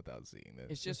have done without seeing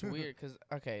this. It's just weird because,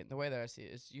 okay, the way that I see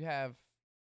it is you have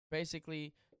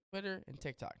basically Twitter and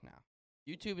TikTok now.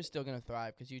 YouTube is still going to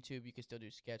thrive because YouTube, you can still do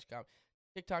sketch comedy.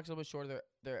 TikTok's a little bit shorter.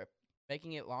 They're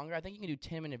making it longer. I think you can do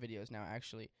 10-minute videos now,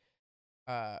 actually,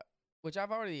 which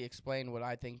I've already explained what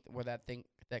I think, where that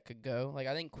could go. Like,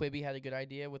 I think Quibi had a good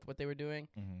idea with what they were doing.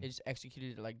 Mm-hmm. They just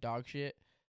executed it like dog shit.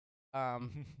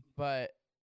 But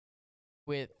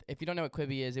if you don't know what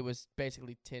Quibi is, it was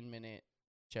basically 10-minute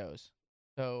shows.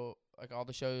 So like all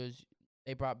the shows,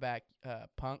 they brought back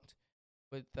Punk'd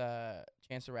with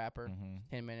Chance the Rapper,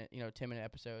 Mm-hmm. 10-minute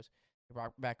episodes. They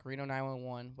brought back Reno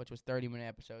 911, which was 30-minute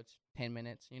episodes, 10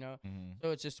 minutes. Mm-hmm.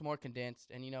 So it's just more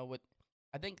condensed. And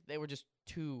I think they were just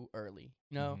too early.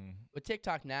 Mm-hmm. With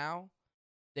TikTok now,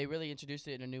 they really introduced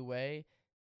it in a new way.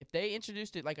 If they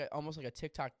introduced it like almost like a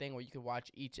TikTok thing where you could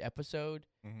watch each episode,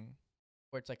 Mm-hmm.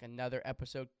 where it's like another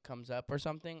episode comes up or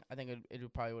something, I think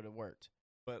it probably would have worked.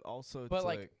 But also, But it's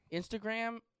like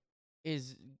Instagram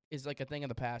is like a thing of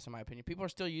the past in my opinion. People are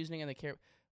still using it and they care,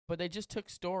 but they just took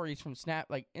stories from Snap.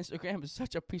 Like Instagram is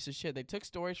such a piece of shit. They took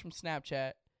stories from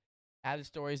Snapchat, added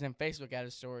stories, and Facebook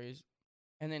added stories,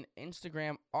 and then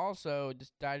Instagram also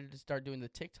decided to start doing the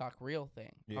TikTok Reel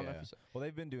thing. I don't know if Yeah. you saw. Well,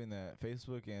 they've been doing that.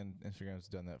 Facebook and Instagram's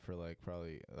done that for like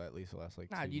probably at least the last like.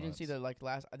 Nah, 2 you didn't see months. the like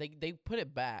last. They put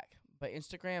it back, but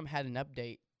Instagram had an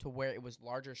update to where it was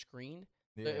larger screened.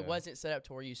 So Yeah. it wasn't set up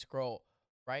to where you scroll,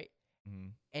 right? Mm-hmm.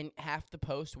 And half the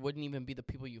post wouldn't even be the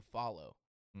people you follow.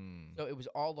 Mm. So it was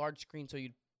all large screen. So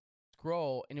you'd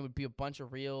scroll and it would be a bunch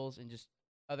of reels and just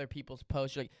other people's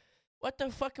posts. You're like, what the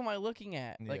fuck am I looking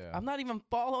at? Like, Yeah. I'm not even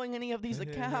following any of these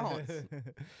accounts.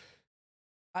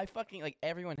 I fucking, like,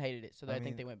 everyone hated it. So I I think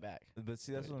mean, they went back. But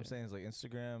see, that's what I'm saying. Is like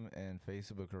Instagram and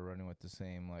Facebook are running with the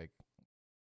same like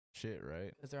shit,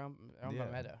 right? Because they're on Yeah.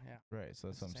 Meta, yeah. Right. So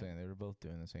that's It's what I'm the same. saying. They were both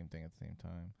doing the same thing at the same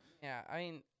time. Yeah, I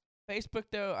mean, Facebook,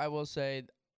 though, I will say,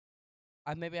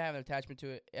 maybe I have an attachment to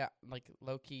it. Yeah, like,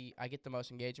 low-key, I get the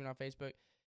most engagement on Facebook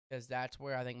because that's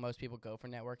where I think most people go for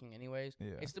networking anyways.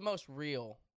 Yeah. It's the most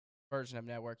real version of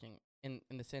networking in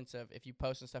the sense of if you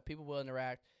post and stuff, people will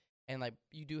interact, and, like,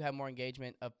 you do have more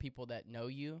engagement of people that know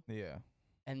you, Yeah.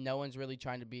 and no one's really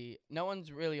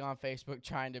on Facebook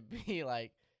trying to be,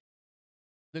 like,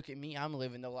 look at me, I'm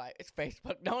living the life. It's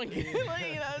Facebook. No one can, like,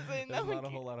 you know what I'm saying? There's No one not a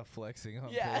can- whole lot of flexing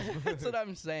on Yeah, Facebook. that's what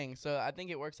I'm saying. So I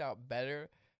think it works out better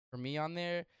for me on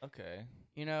there, Okay.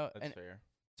 That's That's fair.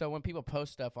 so when people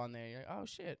post stuff on there, you're like, oh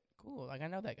shit, cool, like I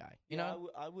know that guy, you know?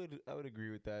 I would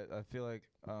agree with that. I feel like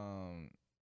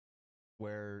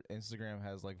where Instagram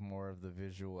has like more of the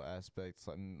visual aspects,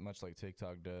 like much like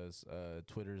TikTok does.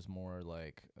 Twitter's more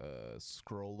like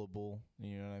scrollable.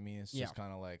 You know what I mean? It's Yeah. just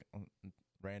kind of like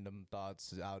random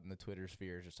thoughts out in the Twitter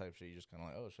sphere, just type shit. You just kind of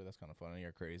like, oh shit, that's kind of funny.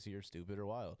 You're crazy. You're stupid or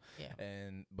wild. Yeah.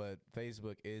 But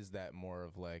Facebook is that more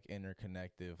of like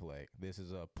interconnective. Like this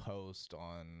is a post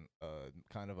on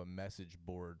kind of a message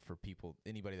board for people,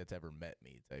 anybody that's ever met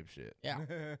me, type shit. Yeah.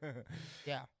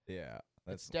 Yeah. Yeah.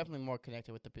 It's definitely more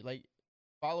connected with the people. Like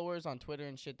followers on Twitter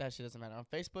and shit, that shit doesn't matter. On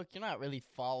Facebook, you're not really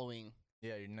following.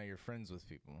 Yeah, you're friends with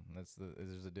people.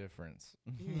 There's a difference.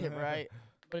 Yeah, right.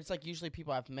 But it's like usually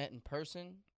people I've met in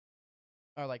person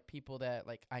or like people that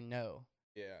like I know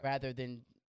Yeah. rather than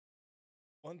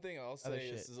One thing I'll Other say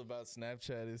shit. is about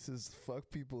Snapchat is fuck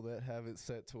people that have it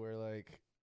set to where like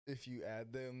if you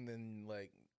add them, then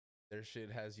like their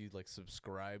shit has you like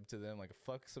subscribe to them. Like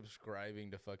fuck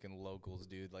subscribing to fucking locals,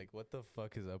 dude. Like what the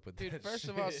fuck is up with dude. that? First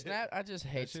of all, shit? Snap. I just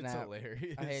hate That shit's Snap.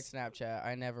 hilarious. I hate Snapchat.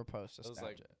 I never post to I was Snapchat.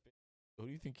 like, who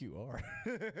do you think you are?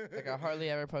 Like I hardly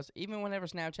ever post. Even whenever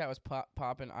Snapchat was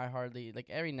popping, I hardly like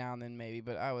every now and then maybe,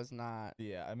 but I was not.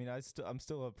 Yeah, I mean, I'm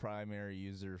still a primary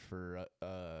user for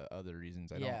other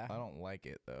reasons. Yeah. I don't like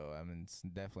it though. I mean, it's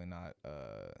definitely not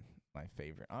my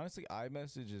favorite. Honestly,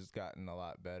 iMessage has gotten a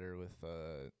lot better with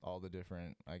all the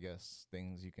different, I guess,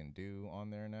 things you can do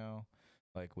on there now,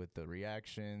 like with the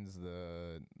reactions,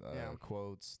 the Yeah.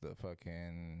 quotes, the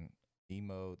fucking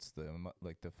emotes,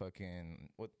 like the fucking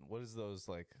what is those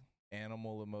like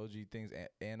animal emoji things?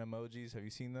 Animojis. Have you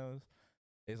seen those?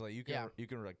 It's like you can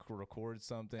record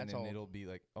something That's and old. it'll be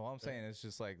like, oh, I'm saying it's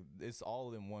just like it's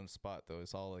all in one spot though.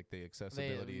 It's all like the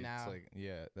accessibility. It's now- like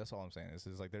that's all I'm saying. It's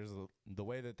like there's the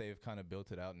way that they've kind of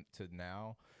built it out to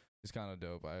now is kind of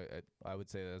dope. I would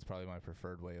say that's probably my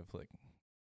preferred way of like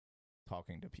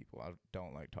talking to people. I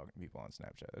don't like talking to people on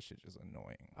Snapchat. That shit's just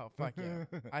annoying. Oh fuck yeah!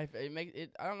 I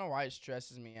don't know why it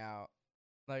stresses me out.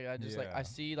 Like I just like I Yeah.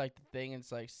 see like the thing and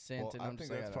it's like sent Well, and I I'm think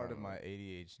just like that's I part don't of know. my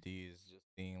ADHD is just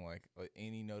seeing like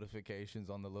any notifications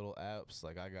on the little apps.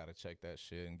 Like I gotta check that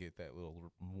shit and get that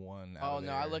little one. Oh out no!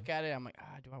 of I there. look at it. I'm like,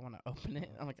 do I want to open it?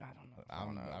 I'm like, I don't know. I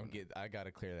don't know. I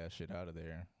gotta clear that shit out of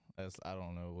there. I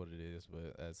don't know what it is,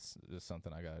 but that's just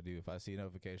something I gotta do. If I see a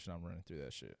notification, I'm running through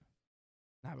that shit.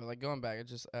 Nah, but like going back, it's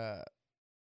just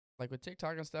like with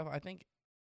TikTok and stuff. I think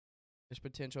there's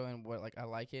potential in what like I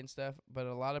like it and stuff, but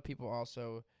a lot of people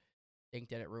also think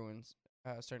that it ruins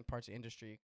certain parts of the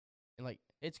industry. And like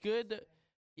it's good.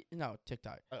 No,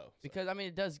 TikTok. Oh, Because I mean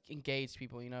it does engage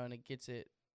people, and it gets it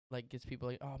like gets people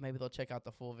like, oh, maybe they'll check out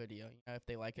the full video, you know, if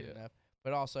they like it Yeah. enough.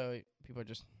 But also people are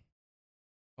just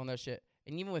on their shit.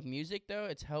 And even with music though,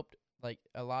 it's helped like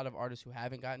a lot of artists who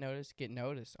haven't got noticed get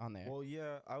noticed on there. Well,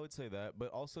 yeah, I would say that,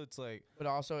 but also it's like But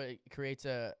also it creates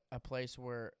a place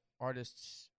where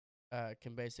artists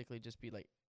can basically just be like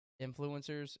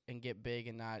influencers and get big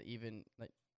and not even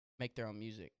like make their own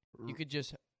music. You could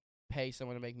just pay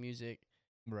someone to make music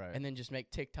right. and then just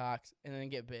make TikToks and then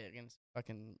get big, and it's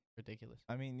fucking ridiculous.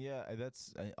 I mean, yeah,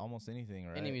 that's almost anything,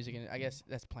 right? Any music, I guess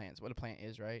that's plants. What a plant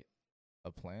is, right?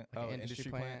 A plant, Like an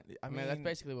industry plant. I mean, that's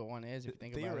basically what one is if you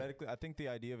think about it. theoretically, I think the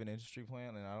idea of an industry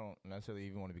plant, and I don't necessarily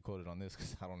even want to be quoted on this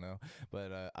because I don't know,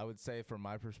 but I would say from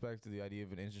my perspective, the idea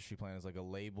of an industry plant is like a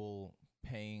label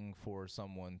paying for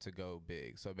someone to go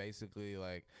big. So basically,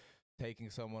 like taking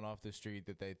someone off the street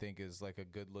that they think is like a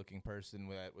good-looking person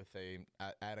with a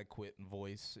adequate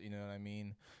voice, you know what I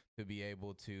mean, to be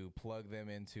able to plug them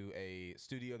into a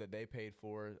studio that they paid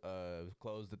for,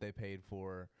 clothes that they paid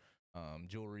for,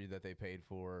 jewelry that they paid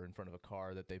for, in front of a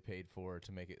car that they paid for,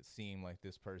 to make it seem like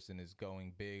this person is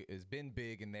going big, has been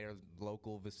big in their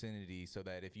local vicinity, so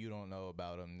that if you don't know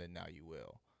about them, then now you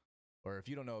will. Or if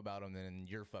you don't know about them, then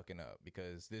you're fucking up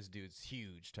because this dude's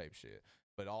huge type shit.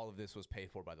 But all of this was paid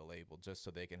for by the label just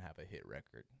so they can have a hit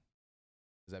record.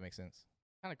 Does that make sense?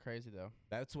 Kind of crazy though.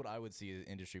 That's what I would see an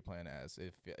industry plan as.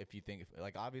 If you think,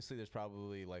 like, obviously there's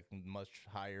probably like much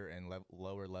higher and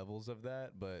lower levels of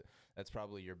that, but that's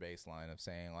probably your baseline of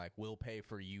saying like, we'll pay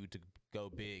for you to go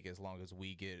big as long as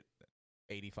we get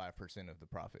 85% of the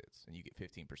profits and you get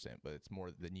 15%, but it's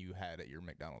more than you had at your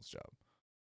McDonald's job.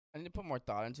 I need to put more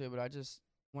thought into it, but I just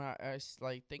when I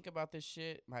like think about this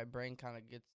shit, my brain kind of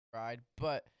gets fried.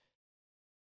 But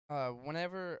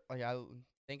whenever like I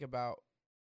think about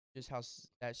just how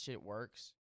that shit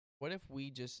works, what if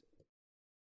we just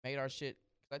made our shit?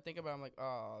 Cause I think about, I'm like,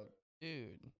 oh,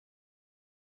 dude,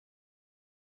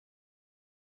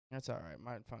 that's all right.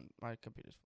 My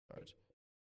computer's full charge.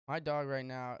 My dog right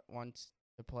now wants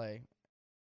to play.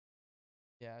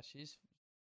 Yeah, she's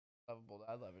lovable.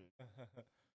 I love it.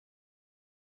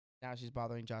 Now she's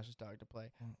bothering Josh's dog to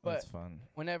play. That's But fun.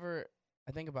 whenever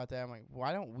I think about that, I'm like,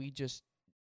 why don't we just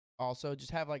also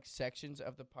just have like sections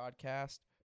of the podcast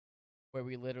where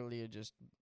we literally are just,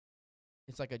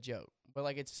 it's like a joke, but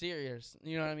like it's serious.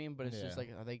 You know what I mean? But it's just Yeah. like,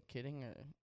 are they kidding? Or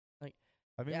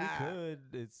I mean, Yeah. we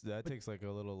could. That takes like a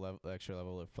little extra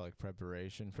level of like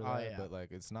preparation for Oh, that, yeah. but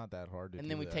like it's not that hard to. and do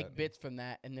then we that. take bits from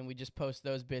that, and then we just post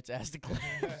those bits as the clips,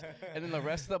 and then the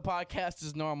rest of the podcast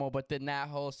is normal. But then that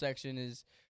whole section is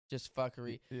just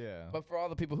fuckery. Yeah. But for all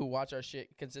the people who watch our shit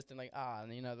consistent, like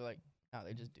and you know, they're like, oh,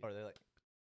 they just do. Or they're like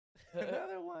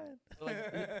another one.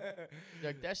 They're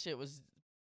like, that shit was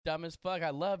dumb as fuck.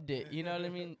 I loved it. You know what I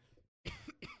mean?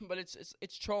 But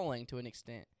it's trolling to an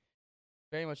extent.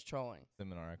 Very much trolling.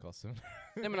 Seminar, I call seminar.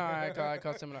 Seminar, I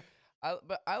call seminar.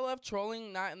 But I love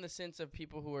trolling, not in the sense of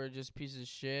people who are just pieces of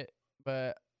shit,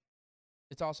 but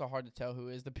it's also hard to tell who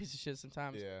is the piece of shit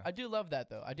sometimes. Yeah. I do love that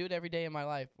though. I do it every day in my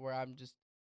life where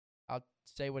I'll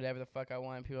say whatever the fuck I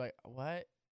want, and people are like, what?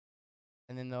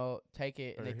 And then they'll take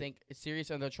it and Or they think it's serious,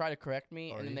 and they'll try to correct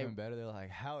me, Or and then even better, they're like,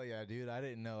 hell yeah, dude! I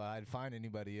didn't know I'd find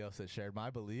anybody else that shared my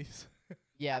beliefs.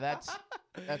 yeah,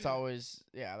 that's always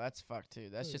that's fucked too.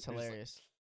 That's just You're just like, hilarious.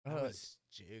 I Ugh. was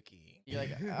joking. You're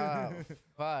like, oh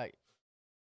fuck.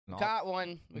 We No. caught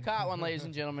one. We caught one, ladies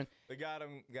and gentlemen. We got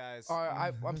him, guys. Or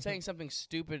I'm saying something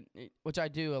stupid, which I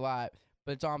do a lot,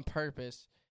 but it's on purpose.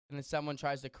 And then someone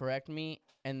tries to correct me,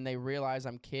 and they realize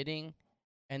I'm kidding,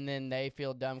 and then they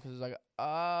feel dumb because it's like,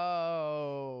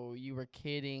 oh, you were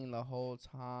kidding the whole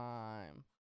time.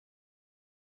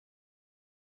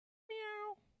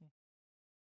 Meow.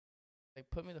 Like,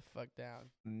 put me the fuck down.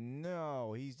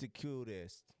 No, he's the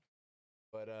cutest.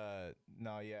 But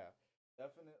no, yeah,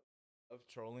 definitely of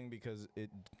trolling because it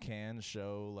can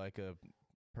show like a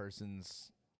person's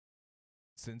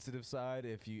sensitive side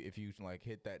if you like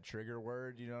hit that trigger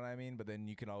word, you know what I mean? But then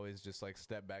you can always just like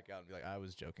step back out and be like, I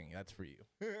was joking. That's for you.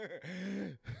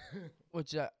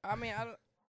 Which I mean, I don't.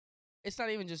 It's not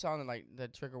even just on like the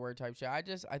trigger word type shit.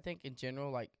 I think in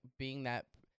general, like being that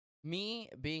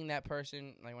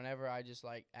person, like whenever I just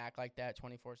like act like that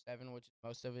 24/7, which is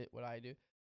most of it what I do.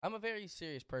 I'm a very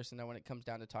serious person though when it comes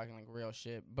down to talking like real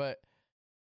shit. But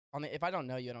if I don't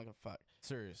know you, I don't give a fuck.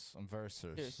 Serious. I'm very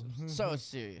serious. So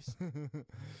serious.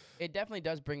 It definitely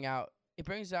does brings out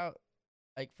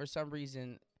like for some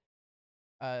reason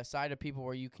a side of people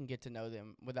where you can get to know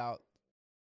them without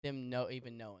them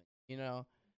even knowing. You know,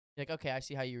 like, okay, I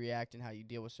see how you react and how you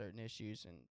deal with certain issues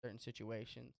and certain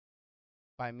situations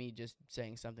by me just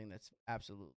saying something that's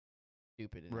absolutely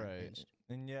stupid and Right. unhinged.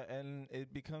 And yeah, and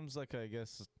it becomes like, I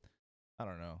guess, I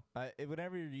don't know.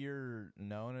 Whenever you're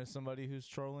known as somebody who's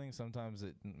trolling, sometimes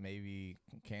it maybe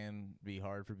can be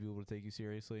hard for people to take you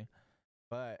seriously.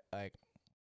 But like,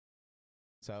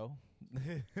 so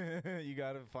you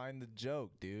gotta find the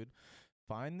joke, dude.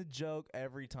 Find the joke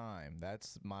every time.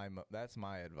 That's my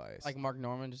advice. Like Mark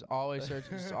Norman, just always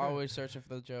searching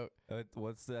for the joke.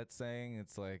 What's that saying?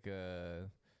 It's like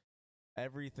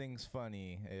everything's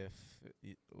funny if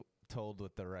told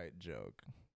with the right joke.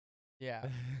 Yeah,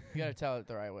 you gotta tell it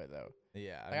the right way though.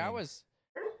 Yeah, Like I was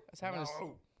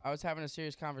having a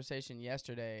serious conversation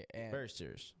yesterday, and very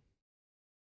serious.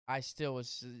 I still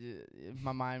was.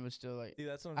 My mind was still like. See,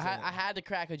 that's what I'm saying. I had to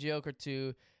crack a joke or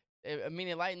two. I mean,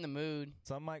 it lightened the mood.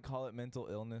 Some might call it mental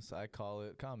illness. I call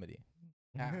it comedy.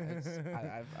 Yeah,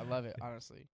 I love it,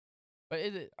 honestly. But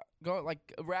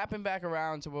wrapping back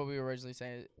around to what we were originally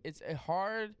saying, it's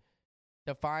hard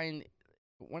to find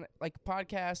when like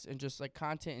podcasts and just like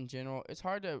content in general. It's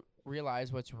hard to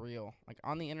realize what's real, like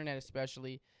on the internet,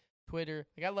 especially Twitter.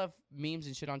 Like I love memes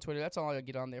and shit on Twitter. That's all I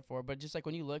get on there for. But just like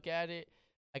when you look at it,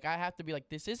 like I have to be like,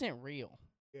 this isn't real.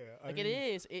 Yeah, like it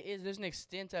is. There's an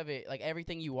extent of it. Like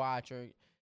everything you watch or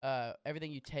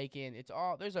everything you take in, it's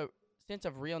all there's a sense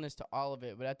of realness to all of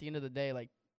it. But at the end of the day, like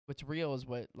what's real is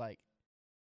what like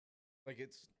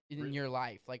it's in your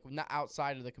life, like not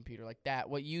outside of the computer, like that.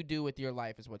 What you do with your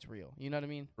life is what's real. You know what I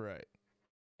mean? Right.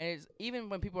 And it's even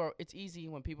when it's easy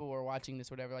when people were watching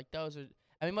this, whatever. Like those are.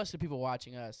 I mean, most of the people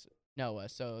watching us know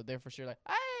us, so they're for sure like,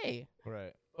 hey.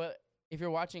 Right. But if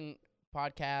you're watching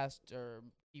podcasts or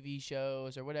TV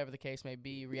shows or whatever the case may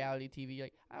be, reality TV,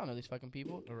 like I don't know these fucking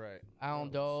people. Right. I don't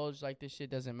indulge. Like this shit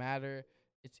doesn't matter.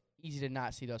 It's easy to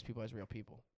not see those people as real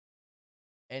people.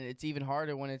 And it's even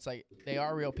harder when it's like they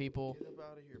are real people. Get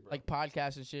up out of here, bro. Like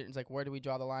podcasts and shit. It's like where do we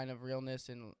draw the line of realness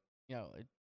and it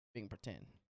being pretend?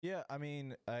 Yeah, I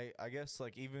mean, I guess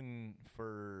like even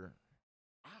for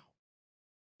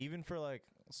like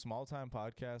small time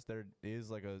podcasts, there is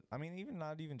like even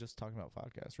not even just talking about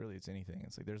podcasts, really, it's anything.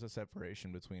 It's like there's a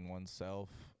separation between oneself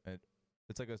and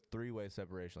it's like a three-way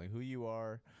separation, like who you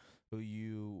are, who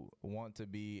you want to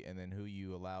be, and then who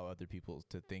you allow other people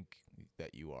to think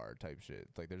that you are type shit.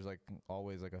 It's like there's like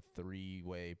always like a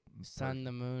three-way sun,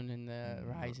 the moon, and the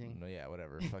rising. No, yeah,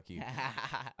 whatever. Fuck you.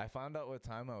 I found out what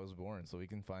time I was born, so we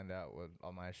can find out what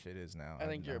all my shit is now. I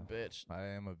think you're a bitch. I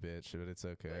am a bitch, but it's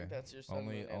okay. Like that's your sun,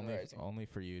 moon, and rising. Only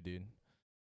for you, dude.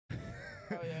 Oh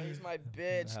yeah, he's my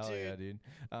bitch, Hell dude. yeah, dude.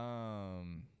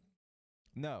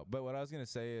 No, but what I was gonna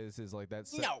say is like that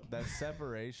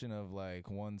separation of like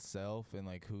oneself and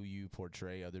like who you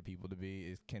portray other people to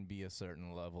be can be a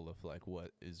certain level of like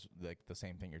what is like the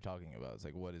same thing you're talking about. It's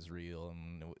like what is real,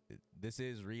 and this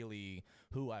is really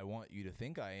who I want you to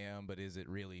think I am, but is it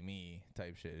really me?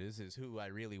 Type shit. This is who I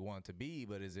really want to be,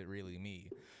 but is it really me?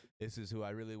 This is who I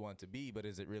really want to be, but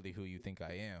is it really who you think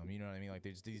I am? You know what I mean? Like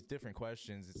there's these different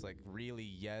questions. It's like really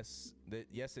yes,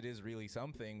 it is really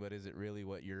something, but is it really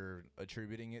what you're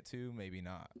attributing it to? Maybe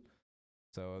not.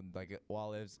 So like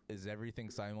while is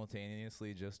everything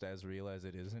simultaneously just as real as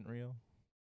it isn't real?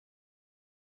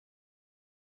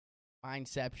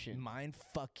 Mindception. Mind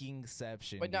fucking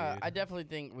ception. But no, dude. I definitely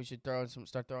think we should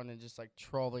start throwing in just like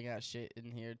trolling that shit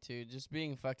in here too. Just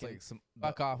being fucking like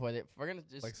fuck off with it. We're gonna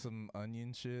just like some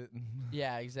onion shit.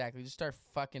 Yeah, exactly. Just start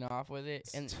fucking off with it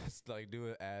and just like do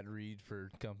an ad read for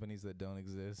companies that don't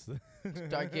exist.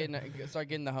 start getting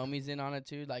the homies in on it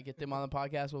too. Like get them on the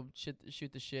podcast. We'll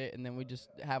shoot the shit, and then we just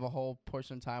have a whole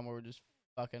portion of time where we're just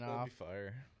fucking That'd off. be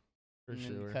fire. For and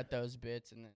sure. Then cut those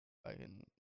bits and then fucking.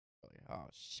 Oh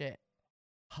shit.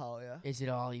 Hell yeah. Is it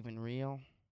all even real?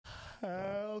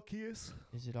 Hell kiss.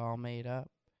 Is it all made up?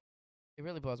 It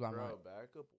really blows my mind. Back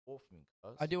up off me,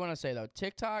 cuz. I do want to say though,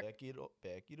 TikTok. Back it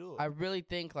up. I really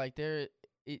think like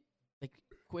if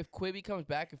Quibi comes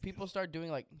back, if people start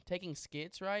doing like taking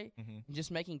skits right Mhm. and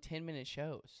just making 10-minute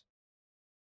shows,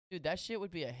 dude, that shit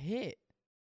would be a hit.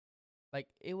 Like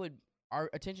our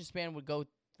attention span would go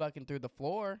fucking through the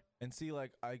floor. And see,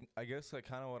 like I guess like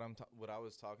kind of what I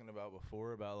was talking about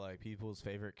before about like people's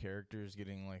favorite characters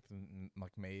getting like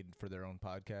like made for their own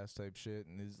podcast type shit,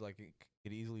 and it's like it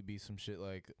could easily be some shit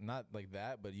like not like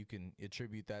that, but you can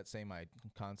attribute that same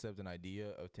concept and idea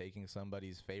of taking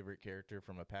somebody's favorite character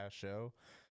from a past show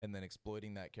and then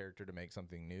exploiting that character to make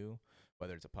something new,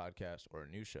 whether it's a podcast or a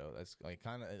new show. That's like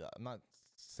kind of, I'm not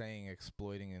saying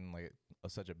exploiting in like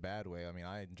such a bad way. I mean,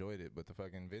 I enjoyed it, but the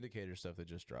fucking Vindicator stuff that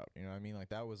just dropped, you know what I mean? Like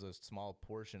that was a small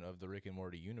portion of the Rick and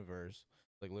Morty universe,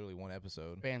 like literally one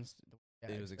episode.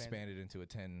 It was expanded into a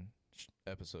 10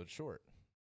 episode short.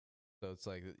 So it's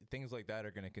like things like that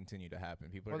are going to continue to happen.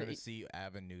 People are going to see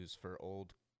avenues for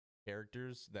old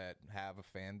characters that have a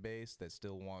fan base that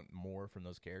still want more from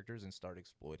those characters and start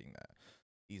exploiting that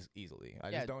easily. I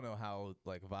Yeah. just don't know how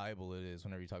like viable it is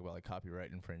whenever you talk about like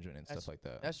copyright infringement and stuff like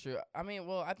that. That's true. I mean,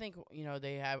 well, I think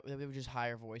they would just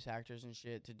hire voice actors and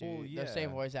shit to do Well, those same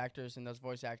yeah. voice actors, and those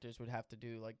voice actors would have to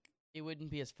do like it wouldn't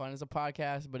be as fun as a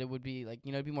podcast, but it would be like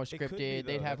it'd be more It could be, scripted.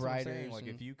 They'd though. have That's what I'm saying. writers. Like and-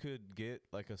 if you could get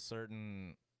like a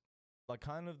certain, like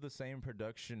kind of the same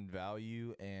production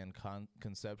value and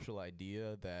conceptual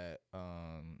idea that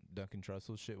Duncan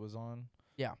Trussell's shit was on.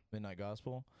 Yeah. Midnight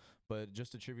Gospel, but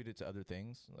just attribute it to other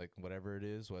things, like whatever it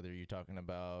is, whether you're talking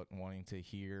about wanting to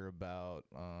hear about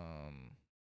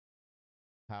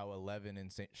how 11 in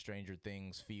Stranger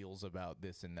Things feels about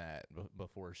this and that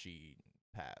before she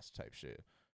passed type shit.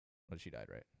 But she died,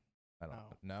 right? I don't know.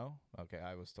 No? Okay,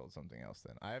 I was told something else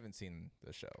then. I haven't seen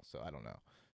the show, so I don't know.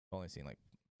 I've only seen like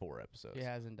 4 episodes. She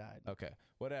hasn't died. Okay,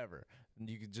 whatever.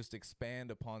 You could just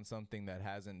expand upon something that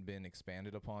hasn't been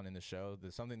expanded upon in the show.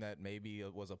 There's something that maybe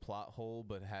was a plot hole,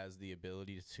 but has the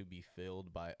ability to be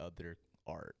filled by other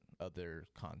art, other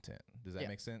content. Does that Yeah.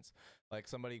 make sense? Like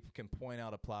somebody can point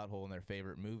out a plot hole in their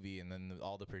favorite movie, and then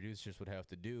all the producers would have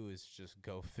to do is just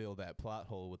go fill that plot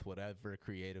hole with whatever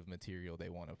creative material they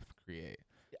want to create.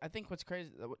 I think what's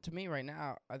crazy to me right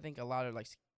now, I think a lot of like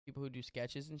people who do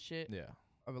sketches and shit, Yeah.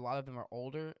 a lot of them are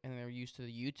older and they're used to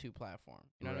the YouTube platform.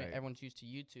 You know what I mean? Right. Everyone's used to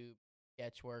YouTube,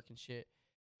 sketch work and shit.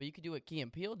 But you could do what Key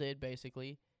and Peele did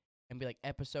basically and be like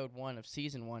episode 1 of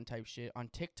season 1 type shit on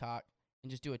TikTok and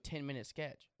just do a 10-minute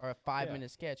sketch or a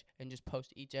 5-minute sketch and just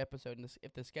post each episode. And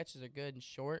if the sketches are good and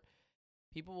short,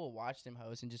 people will watch them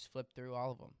hosts and just flip through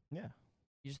all of them. Yeah.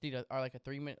 You just need like a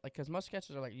 3-minute, like, because most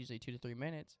sketches are like usually 2 to 3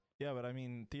 minutes. Yeah, but I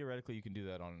mean, theoretically, you can do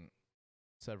that on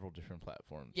several different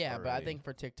platforms. Yeah, but I already. think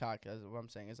for TikTok, as what I'm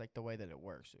saying, is like the way that it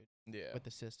works yeah, with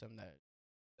the system that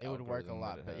the it would work a algorithm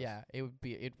lot. that it But has. yeah,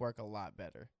 it'd work a lot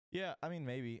better. Yeah, I mean,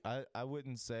 maybe. I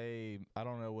wouldn't say, I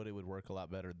don't know what it would work a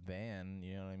lot better than,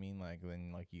 you know what I mean? Like,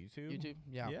 than like YouTube. YouTube,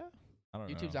 yeah. Yeah. I don't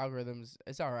YouTube's know. algorithms,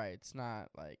 it's all right. It's not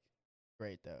like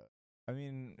great though. I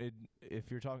mean, if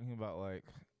you're talking about like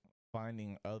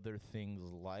finding other things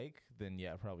like, then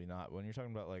yeah, probably not. When you're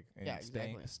talking about like Yeah,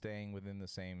 exactly. staying within the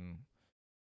same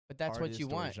But that's what you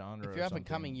artist or want. genre If or you're up and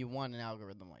coming, something, you want an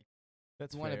algorithm like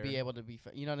that's you want to be fair. able to be,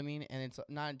 you know what I mean? And it's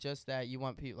not just that you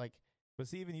want people like, But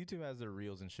see, even YouTube has their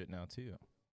reels and shit now too.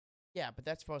 yeah, but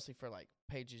that's mostly for like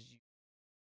pages you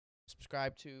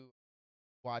subscribe to,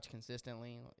 watch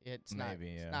consistently. It's not.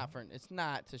 Maybe, It's yeah. not for. It's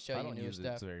not to show I you don't new use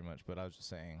stuff. it very much, but I was just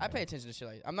saying. I pay attention to shit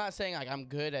like I'm not saying like I'm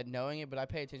good at knowing it, but I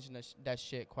pay attention to that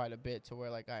shit quite a bit to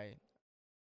where like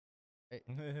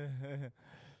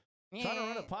Trying to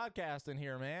run a podcast in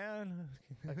here, man.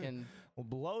 fucking We'll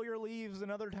blow your leaves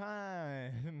another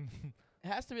time. it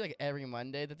has to be like every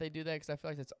Monday that they do that because I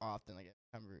feel like it's often like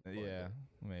I'm Yeah,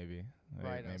 maybe.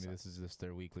 Right, Maybe outside. this is just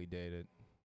their weekly day to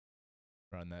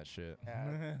run that shit.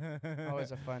 Yeah.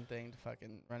 Always a fun thing to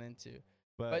fucking run into.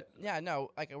 But But yeah, no,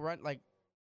 like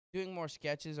doing more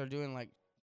sketches or doing like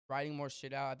writing more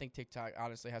shit out. I think TikTok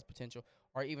honestly has potential,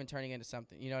 or even turning into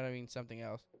something. You know what I mean? Something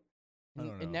else. I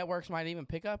don't And know. networks might even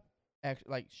pick up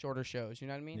like shorter shows. You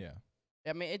know what I mean? yeah.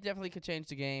 I mean, it definitely could change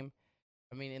the game.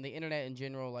 I mean, and the internet in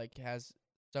general like has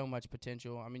so much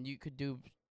potential. I mean, you could do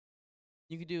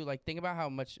like think about how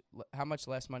much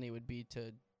less money it would be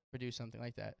to produce something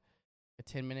like that, a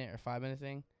 10-minute or 5-minute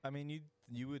thing, I mean,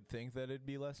 you would think that it'd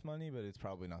be less money, but it's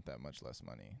probably not that much less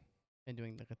money. and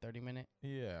doing like a 30-minute.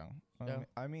 Yeah. Yeah.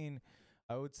 I mean,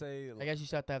 I would say I guess you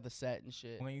still have to have the set and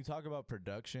shit. when you talk about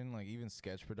production, like even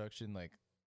sketch production, like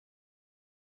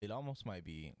it almost might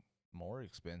be more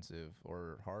expensive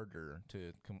or harder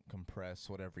to compress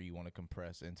whatever you want to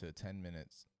compress into 10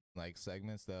 minutes, like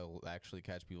segments that will actually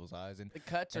catch people's eyes. And The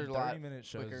cuts are a 30-minute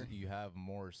shows, quicker. you have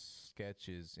more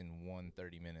sketches in one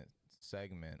 30-minute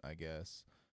segment, I guess.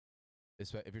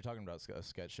 If you're talking about a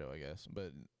sketch show, I guess.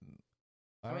 But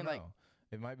I mean, don't like- know.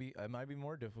 It might be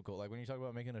more difficult. Like when you talk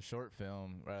about making a short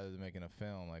film rather than making a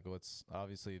film, like what's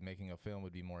obviously making a film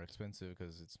would be more expensive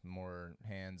because it's more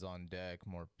hands on deck,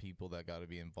 more people that got to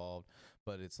be involved.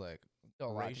 But it's like Still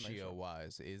a lot to make ratio sure.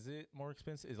 wise, is it more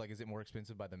expensive? Is it more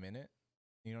expensive by the minute?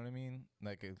 You know what I mean?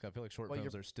 Like I feel like short Well,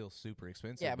 films are still super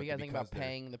expensive. Yeah, but you gotta think about because they're-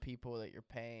 paying the people that you're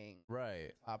paying.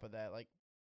 Right. Top of that, like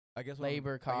I guess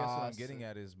labor I guess what I'm costs getting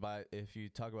and- at is if you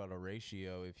talk about a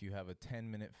ratio, if you have a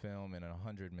 10-minute film and a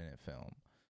 100-minute film,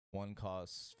 one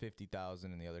costs $50,000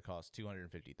 and the other costs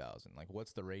 $250,000. Like,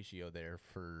 what's the ratio there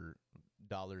for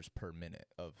dollars per minute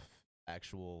of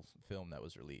actual film that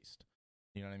was released?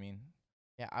 You know what I mean?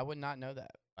 Yeah, I would not know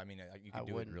that. I mean, you I could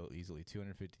do it wouldn't. real easily.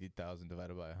 250,000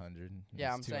 divided by 100. Yeah,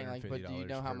 is I'm saying like, but do you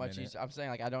know how $250 per much minute. I'm saying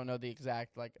like I don't know the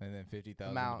exact like. And then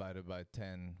 50,000 amount. divided by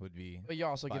 10 would be But you're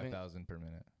also giving 5,000 per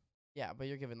minute. yeah, but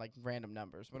you're giving like random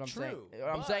numbers. What I'm True, saying, what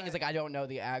I'm saying is like I don't know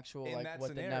the actual In like that what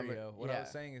scenario, the number. what yeah. I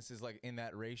was saying is like in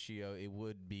that ratio, it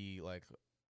would be like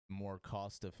more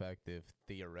cost effective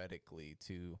theoretically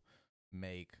to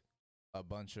make a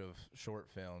bunch of short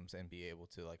films and be able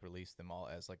to like release them all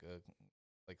as like a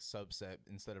like subset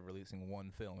instead of releasing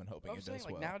one film and hoping I'm it saying does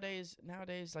like well. nowadays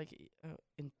like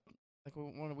in like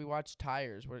when we watch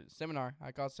Tires, where Seminar,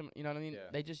 I call it you know what I mean? Yeah.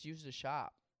 They just used a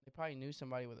shop. They probably knew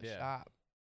somebody with a Yeah. shop,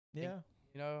 Yeah.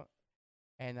 you know.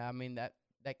 And I mean that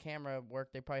camera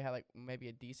worked. They probably had like maybe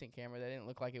a decent camera. They didn't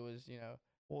look like it was, you know.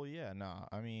 Well, yeah, nah.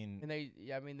 I mean, And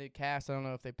I mean the cast. I don't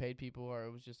know if they paid people or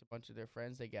it was just a bunch of their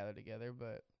friends they gathered together.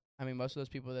 But I mean most of those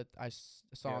people that I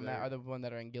saw Yeah, on that they're- are the one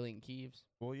that are in Gillian Keeves.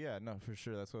 well, yeah, no, for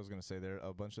sure. That's what I was gonna say. There,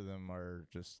 a bunch of them are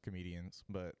just comedians,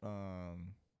 but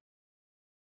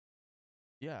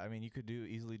yeah. I mean, you could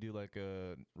easily do like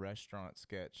a restaurant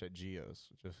sketch at Geo's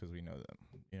just because we know them.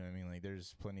 You know what I mean? Like,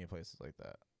 there's plenty of places like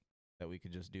that we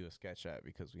could just do a sketch at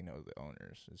because we know the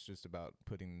owners. It's just about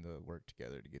putting the work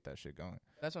together to get that shit going.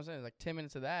 That's what I'm saying. Like 10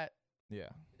 minutes of that. Yeah.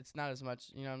 It's not as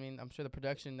much, you know what I mean? I'm sure the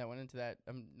production that went into that,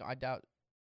 I doubt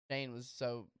Shane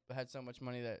had so much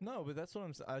money that. No, but that's what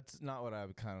I'm saying. That's not what I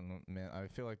kind of meant. I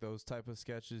feel like those type of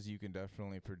sketches you can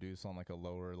definitely produce on like a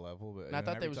lower level. But And I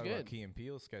thought they was talk about good. Key and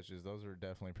Peele sketches, those are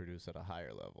definitely produced at a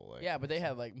higher level. Like, Yeah, but they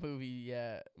have like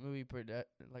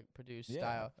produced yeah,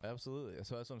 style. absolutely.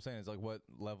 So that's what I'm saying. Is like, what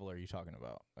level are you talking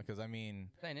about? Because I mean,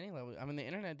 Saying any level. I mean, the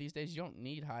internet these days, you don't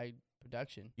need high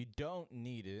production. you don't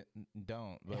need it.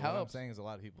 Don't. But what I'm helps. saying is a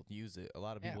lot of people use it. A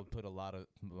lot of Yeah. people put a lot of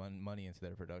money into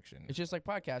their production. It's just like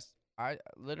podcasts. I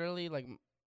literally like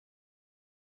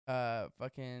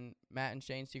fucking Matt and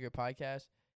Shane's Secret Podcast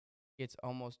gets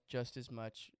almost just as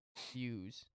much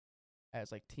views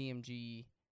as like TMG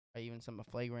or even some of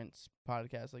Flagrant's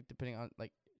podcasts, like depending on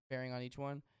like varying on each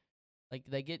one. Like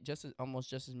they get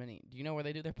almost just as many. Do you know where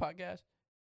they do their podcast?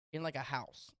 In like a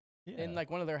house. yeah. In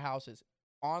like one of their houses.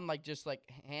 On like just like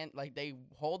like they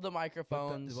hold the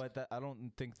microphones. But I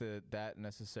don't think that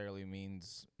necessarily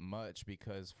means much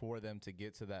because for them to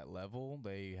get to that level,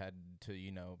 they had to,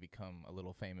 become a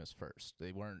little famous first.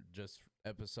 They weren't just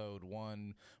episode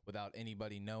 1 without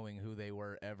anybody knowing who they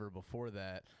were ever before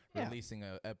that, Yeah. releasing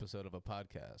a episode of a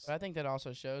podcast. But I think that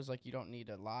also shows like you don't need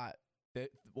a lot.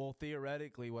 Well,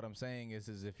 theoretically, what I'm saying is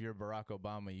if you're Barack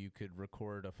Obama, you could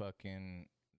record a fucking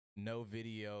no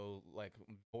video like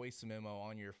voice memo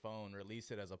on your phone,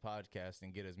 release it as a podcast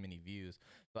and get as many views.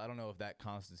 But I don't know if that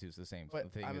constitutes the same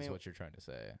But, thing I as mean, what you're trying to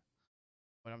say.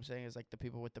 What I'm saying is like the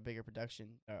people with the bigger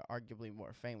production are arguably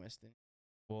more famous than.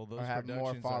 Well, those have more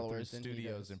productions followers are than through he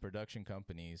studios does. and production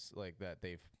companies like that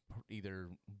they've either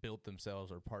built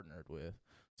themselves or partnered with.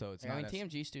 So it's I not mean,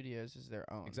 necess- TMG Studios is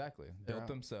their own. exactly their built own.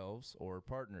 themselves or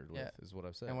partnered with Yeah. is what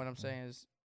I've said. And what I'm saying is,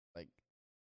 like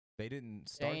they didn't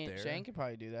start there. Shane could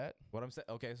probably do that. What I'm saying,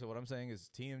 okay, so what I'm saying is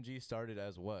TMG started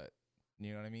as what?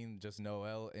 You know what I mean? Just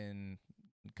Noel and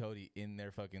Cody in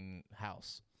their fucking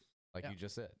house, like Yeah. you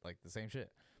just said, like the same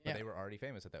shit. But Yeah. they were already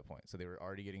famous at that point, so they were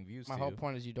already getting views. My too. whole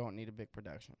point is you don't need a big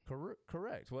production.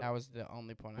 Correct. What, That was the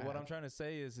only point. but what I'm trying to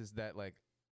say is that like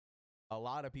a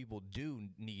lot of people do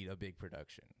need a big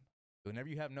production. Whenever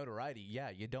you have notoriety, yeah,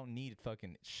 you don't need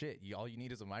fucking shit. All you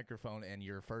need is a microphone and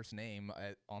your first name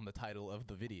on the title of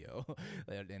the video,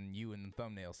 and you in the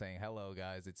thumbnail saying, "Hello,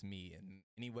 guys, it's me." And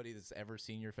anybody that's ever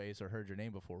seen your face or heard your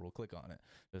name before will click on it.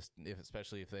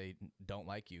 Especially if they don't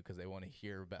like you because they want to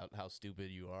hear about how stupid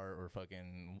you are or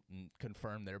fucking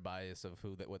confirm their bias of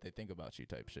what they think about you,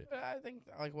 type shit. But I think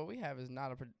like what we have is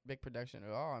not a big production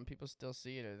at all, and people still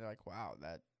see it and they're like, "Wow,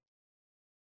 that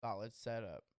solid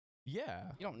setup."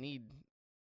 Yeah. You don't need.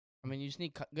 I mean, you just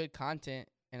need good content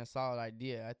and a solid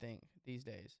idea. I think these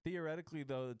days. Theoretically,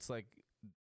 though, it's like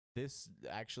this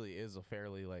actually is a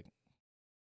fairly like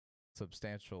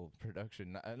substantial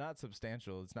production. Not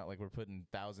substantial. It's not like we're putting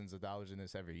thousands of dollars in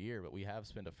this every year, but we have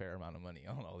spent a fair amount of money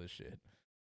on all this shit.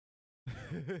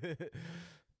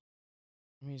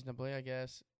 Reasonably, I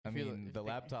guess. I If you mean, if the they-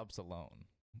 laptops alone.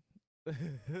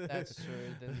 That's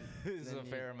true, then- It's then a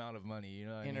fair amount of money. You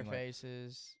know what I mean? Like,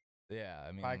 Interfaces, yeah,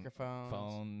 I mean, microphones,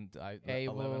 phone, $1,100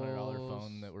 phone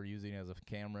cables, that we're using as a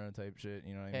camera type shit.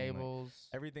 You know what I mean? Like, cables.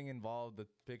 everything involved, the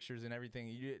pictures and everything,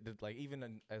 like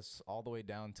even as all the way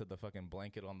down to the fucking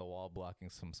blanket on the wall blocking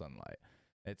some sunlight.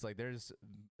 It's like there's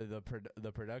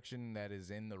the production that is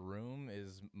in the room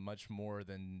is much more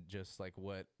than just like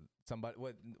what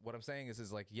I'm saying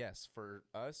is like, yes, for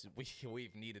us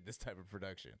we've needed this type of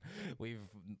production. We've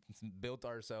built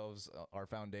ourselves our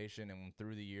foundation, and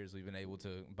through the years we've been able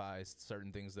to buy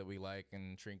certain things that we like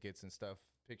and trinkets and stuff,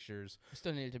 pictures. It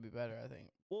still needed to be better, I think.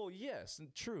 Well, yes,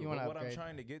 true. You But wanna what I'm upgrade.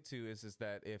 trying to get to is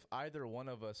that if either one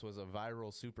of us was a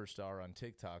viral superstar on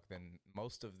TikTok, then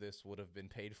most of this would have been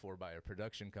paid for by a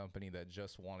production company that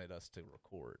just wanted us to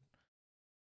record.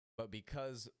 But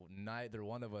because neither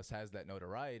one of us has that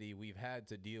notoriety, we've had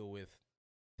to deal with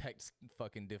tech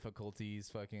fucking difficulties,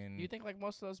 fucking. Do you think like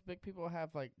most of those big people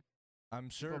have like I'm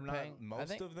sure people not paying? I most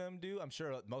think- of them do. I'm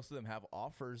sure most of them have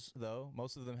offers, though.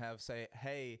 Most of them have say,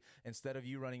 hey, instead of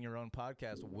you running your own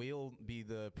podcast, we'll be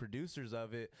the producers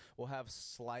of it. We'll have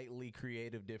slightly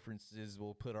creative differences.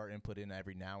 We'll put our input in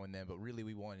every now and then. But really,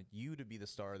 we wanted you to be the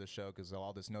star of the show because of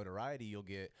all this notoriety you'll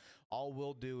get. All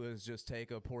we'll do is just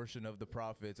take a portion of the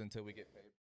profits until we get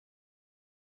paid.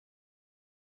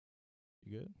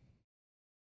 You good?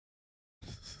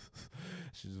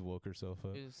 She just woke herself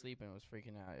up. She was sleeping, was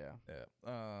freaking out, yeah.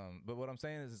 Yeah. But what I'm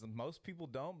saying is most people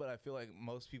don't, but I feel like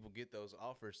most people get those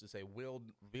offers to say, we'll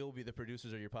be the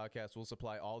producers of your podcast. We'll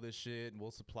supply all this shit. And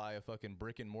we'll supply a fucking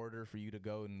brick and mortar for you to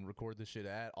go and record the shit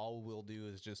at. All we'll do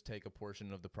is just take a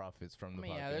portion of the profits from the I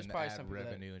mean, podcast yeah, there's and probably ad some people that-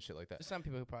 revenue and shit like that. There's some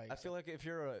people who probably I feel like if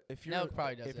you're Nelk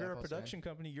probably does if that, you're a I'll say. production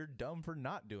company, you're dumb for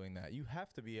not doing that. You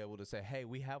have to be able to say, hey,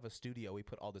 we have a studio we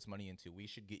put all this money into. We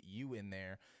should get you in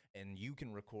there and you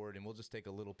can record, and we'll just take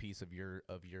a little piece of your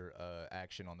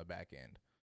action on the back end.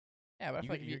 yeah, but I feel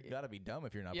like You you gotta be dumb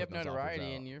if you're not. have putting those offers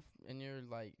notoriety out. and you're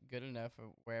like good enough of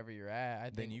wherever you're at. I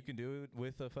Then think you can do it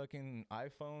with a fucking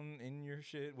iPhone in your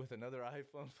shit with another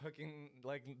iPhone. Fucking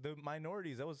like the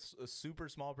minorities, that was a super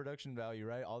small production value,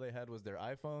 right? All they had was their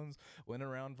iPhones, went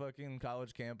around fucking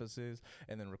college campuses,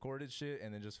 and then recorded shit,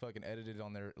 and then just fucking edited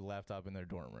on their laptop in their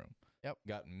dorm room. Yep.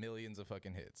 Got millions of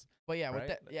fucking hits. But yeah, with right?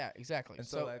 that, yeah, exactly. And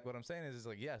so like what I'm saying is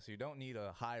like, yes, you don't need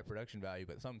a high production value,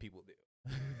 but some people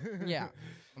do. yeah,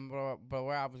 but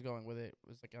where I was going with it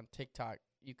was like on TikTok,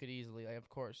 you could easily, like, of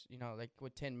course, you know, like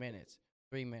with 10 minutes,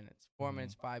 3 minutes, 4 Mhm.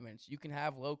 minutes, 5 minutes, you can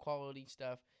have low quality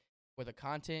stuff where the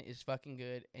content is fucking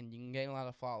good and you can gain a lot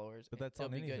of followers. But and that's still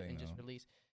on be good anything, and just though. release.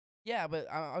 Yeah, but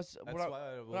I was That's what I- why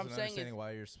I I'm wasn't saying is- understanding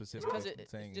why you're it's specifically because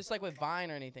it's saying just like with Vine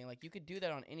or anything. Like you could do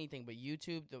that on anything, but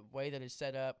YouTube, the way that it's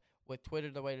set up, with Twitter,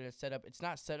 the way that it's set up, it's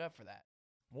not set up for that.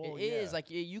 well, It is yeah. like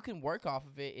you can work off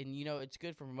of it, and you know it's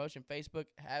good for promotion. Facebook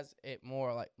has it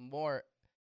more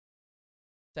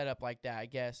set up like that, I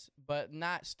guess, but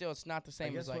not still. It's not the I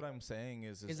same guess as like. what I'm saying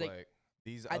is is like, like-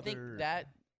 these I other. think that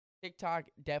TikTok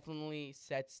definitely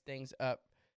sets things up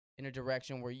in a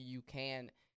direction where you can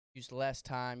use less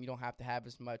time. You don't have to have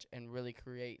as much, and really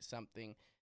create something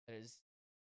that is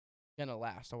gonna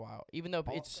last a while. Even though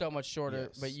All- it's so much shorter,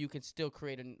 but yes. you can still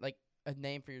create a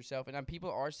name for yourself. And people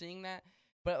are seeing that.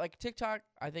 But like TikTok,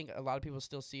 I think a lot of people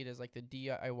still see it as like the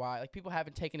DIY. Like people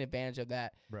haven't taken advantage of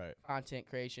that right. content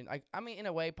creation. Like I mean, in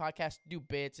a way, podcasts do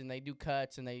bits and they do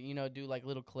cuts and they do like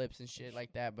little clips and shit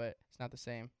like that. But it's not the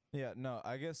same. Yeah, no,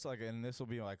 I guess like, and this will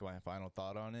be like my final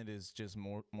thought on it is just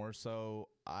more so.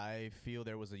 I feel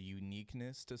there was a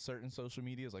uniqueness to certain social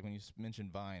medias, like when you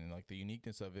mentioned Vine, and like the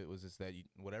uniqueness of it was just that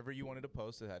whatever you wanted to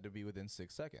post, it had to be within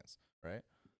 6 seconds, right?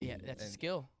 Yeah, that's a And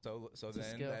skill. So It's a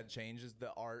then skill. that changes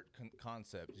the art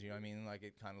concept. You know what I mean? Like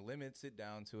it kind of limits it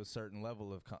down to a certain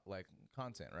level of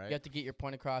content, right? You have to get your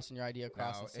point across and your idea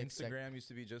across Now, in 6 seconds. Instagram used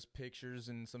to be just pictures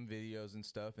and some videos and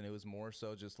stuff, and it was more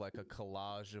so just like a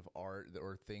collage of art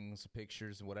or things,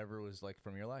 pictures, and whatever was like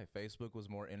from your life. Facebook was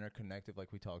more interconnected,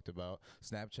 like we talked about.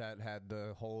 Snapchat had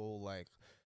the whole like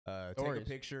take Stories. a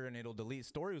picture and it'll delete.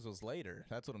 Stories was later.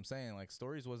 That's what I'm saying. Like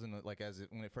stories wasn't like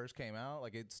when it first came out.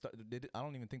 Like I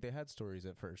don't even think they had stories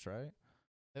at first, right?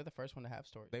 They're the first one to have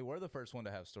stories. They were the first one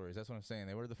to have stories. That's what I'm saying.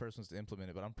 They were the first ones to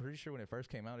implement it. But I'm pretty sure when it first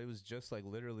came out, it was just like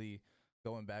literally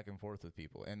going back and forth with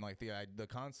people, and like the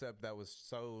concept that was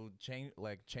so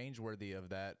change worthy of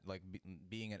that, like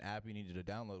being an app you needed to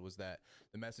download, was that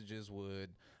the messages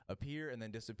would appear and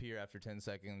then disappear after 10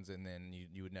 seconds, and then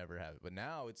you would never have it. But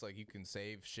now it's like you can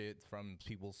save shit from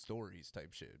people's stories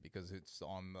type shit, because it's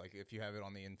on, like, if you have it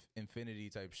on the infinity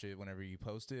type shit, whenever you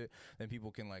post it, then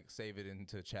people can like save it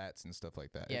into chats and stuff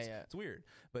like that. Yeah, It's weird,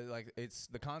 but like it's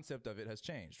the concept of it has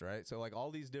changed, right? So like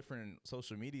all these different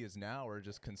social medias now are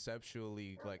just conceptually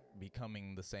like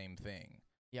becoming the same thing.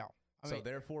 Yeah, I So mean,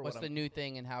 therefore, what's what the I'm new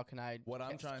thing and how can I what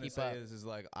I'm keep trying to up? say is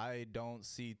like I don't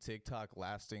see TikTok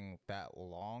lasting that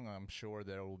long. I'm sure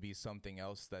there will be something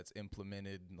else that's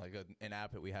implemented, like an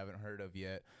app that we haven't heard of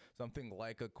yet, something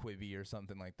like a Quibi or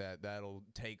something like that that'll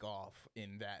take off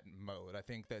in that mode. I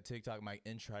think that TikTok might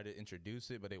try to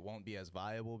introduce it, but it won't be as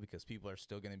viable because people are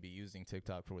still going to be using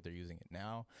TikTok for what they're using it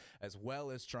now, as well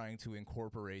as trying to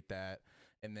incorporate that.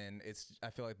 And then I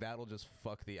feel like that'll just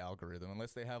fuck the algorithm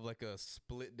unless they have like a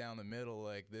split down the middle,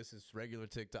 like this is regular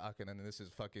TikTok and then this is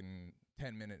fucking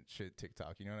 10-minute shit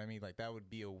TikTok. You know what I mean? Like that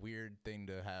would be a weird thing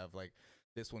to have. Like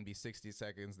this one be 60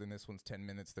 seconds, then this one's 10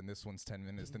 minutes, then this one's 10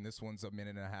 minutes, then this one's a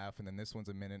minute and a half, and then this one's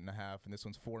a minute and a half, and this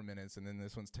one's 4 minutes, and then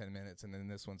this one's 10 minutes, and then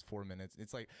this one's 4 minutes.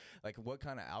 It's like what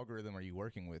kind of algorithm are you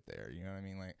working with there? You know what I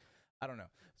mean? Like, I don't know.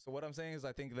 So what I'm saying is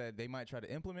I think that they might try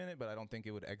to implement it, but I don't think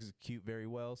it would execute very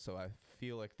well. So I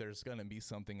feel like there's going to be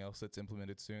something else that's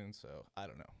implemented soon. So I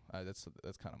don't know. That's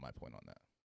kind of my point on that.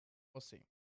 We'll see.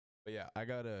 But yeah, I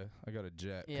got a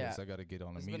jet because Yeah. I got to get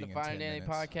on a This has meeting been the in 10 Fine Danny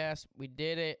minutes. podcast. We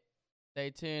did it. Stay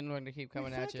tuned. We're going to keep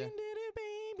coming at you. Did it,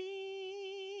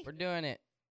 baby. We're doing it.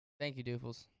 Thank you,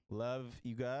 Doofles. Love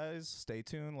you guys. Stay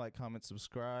tuned. Like, comment,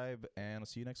 subscribe, and I'll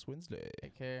see you next Wednesday.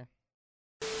 Take care.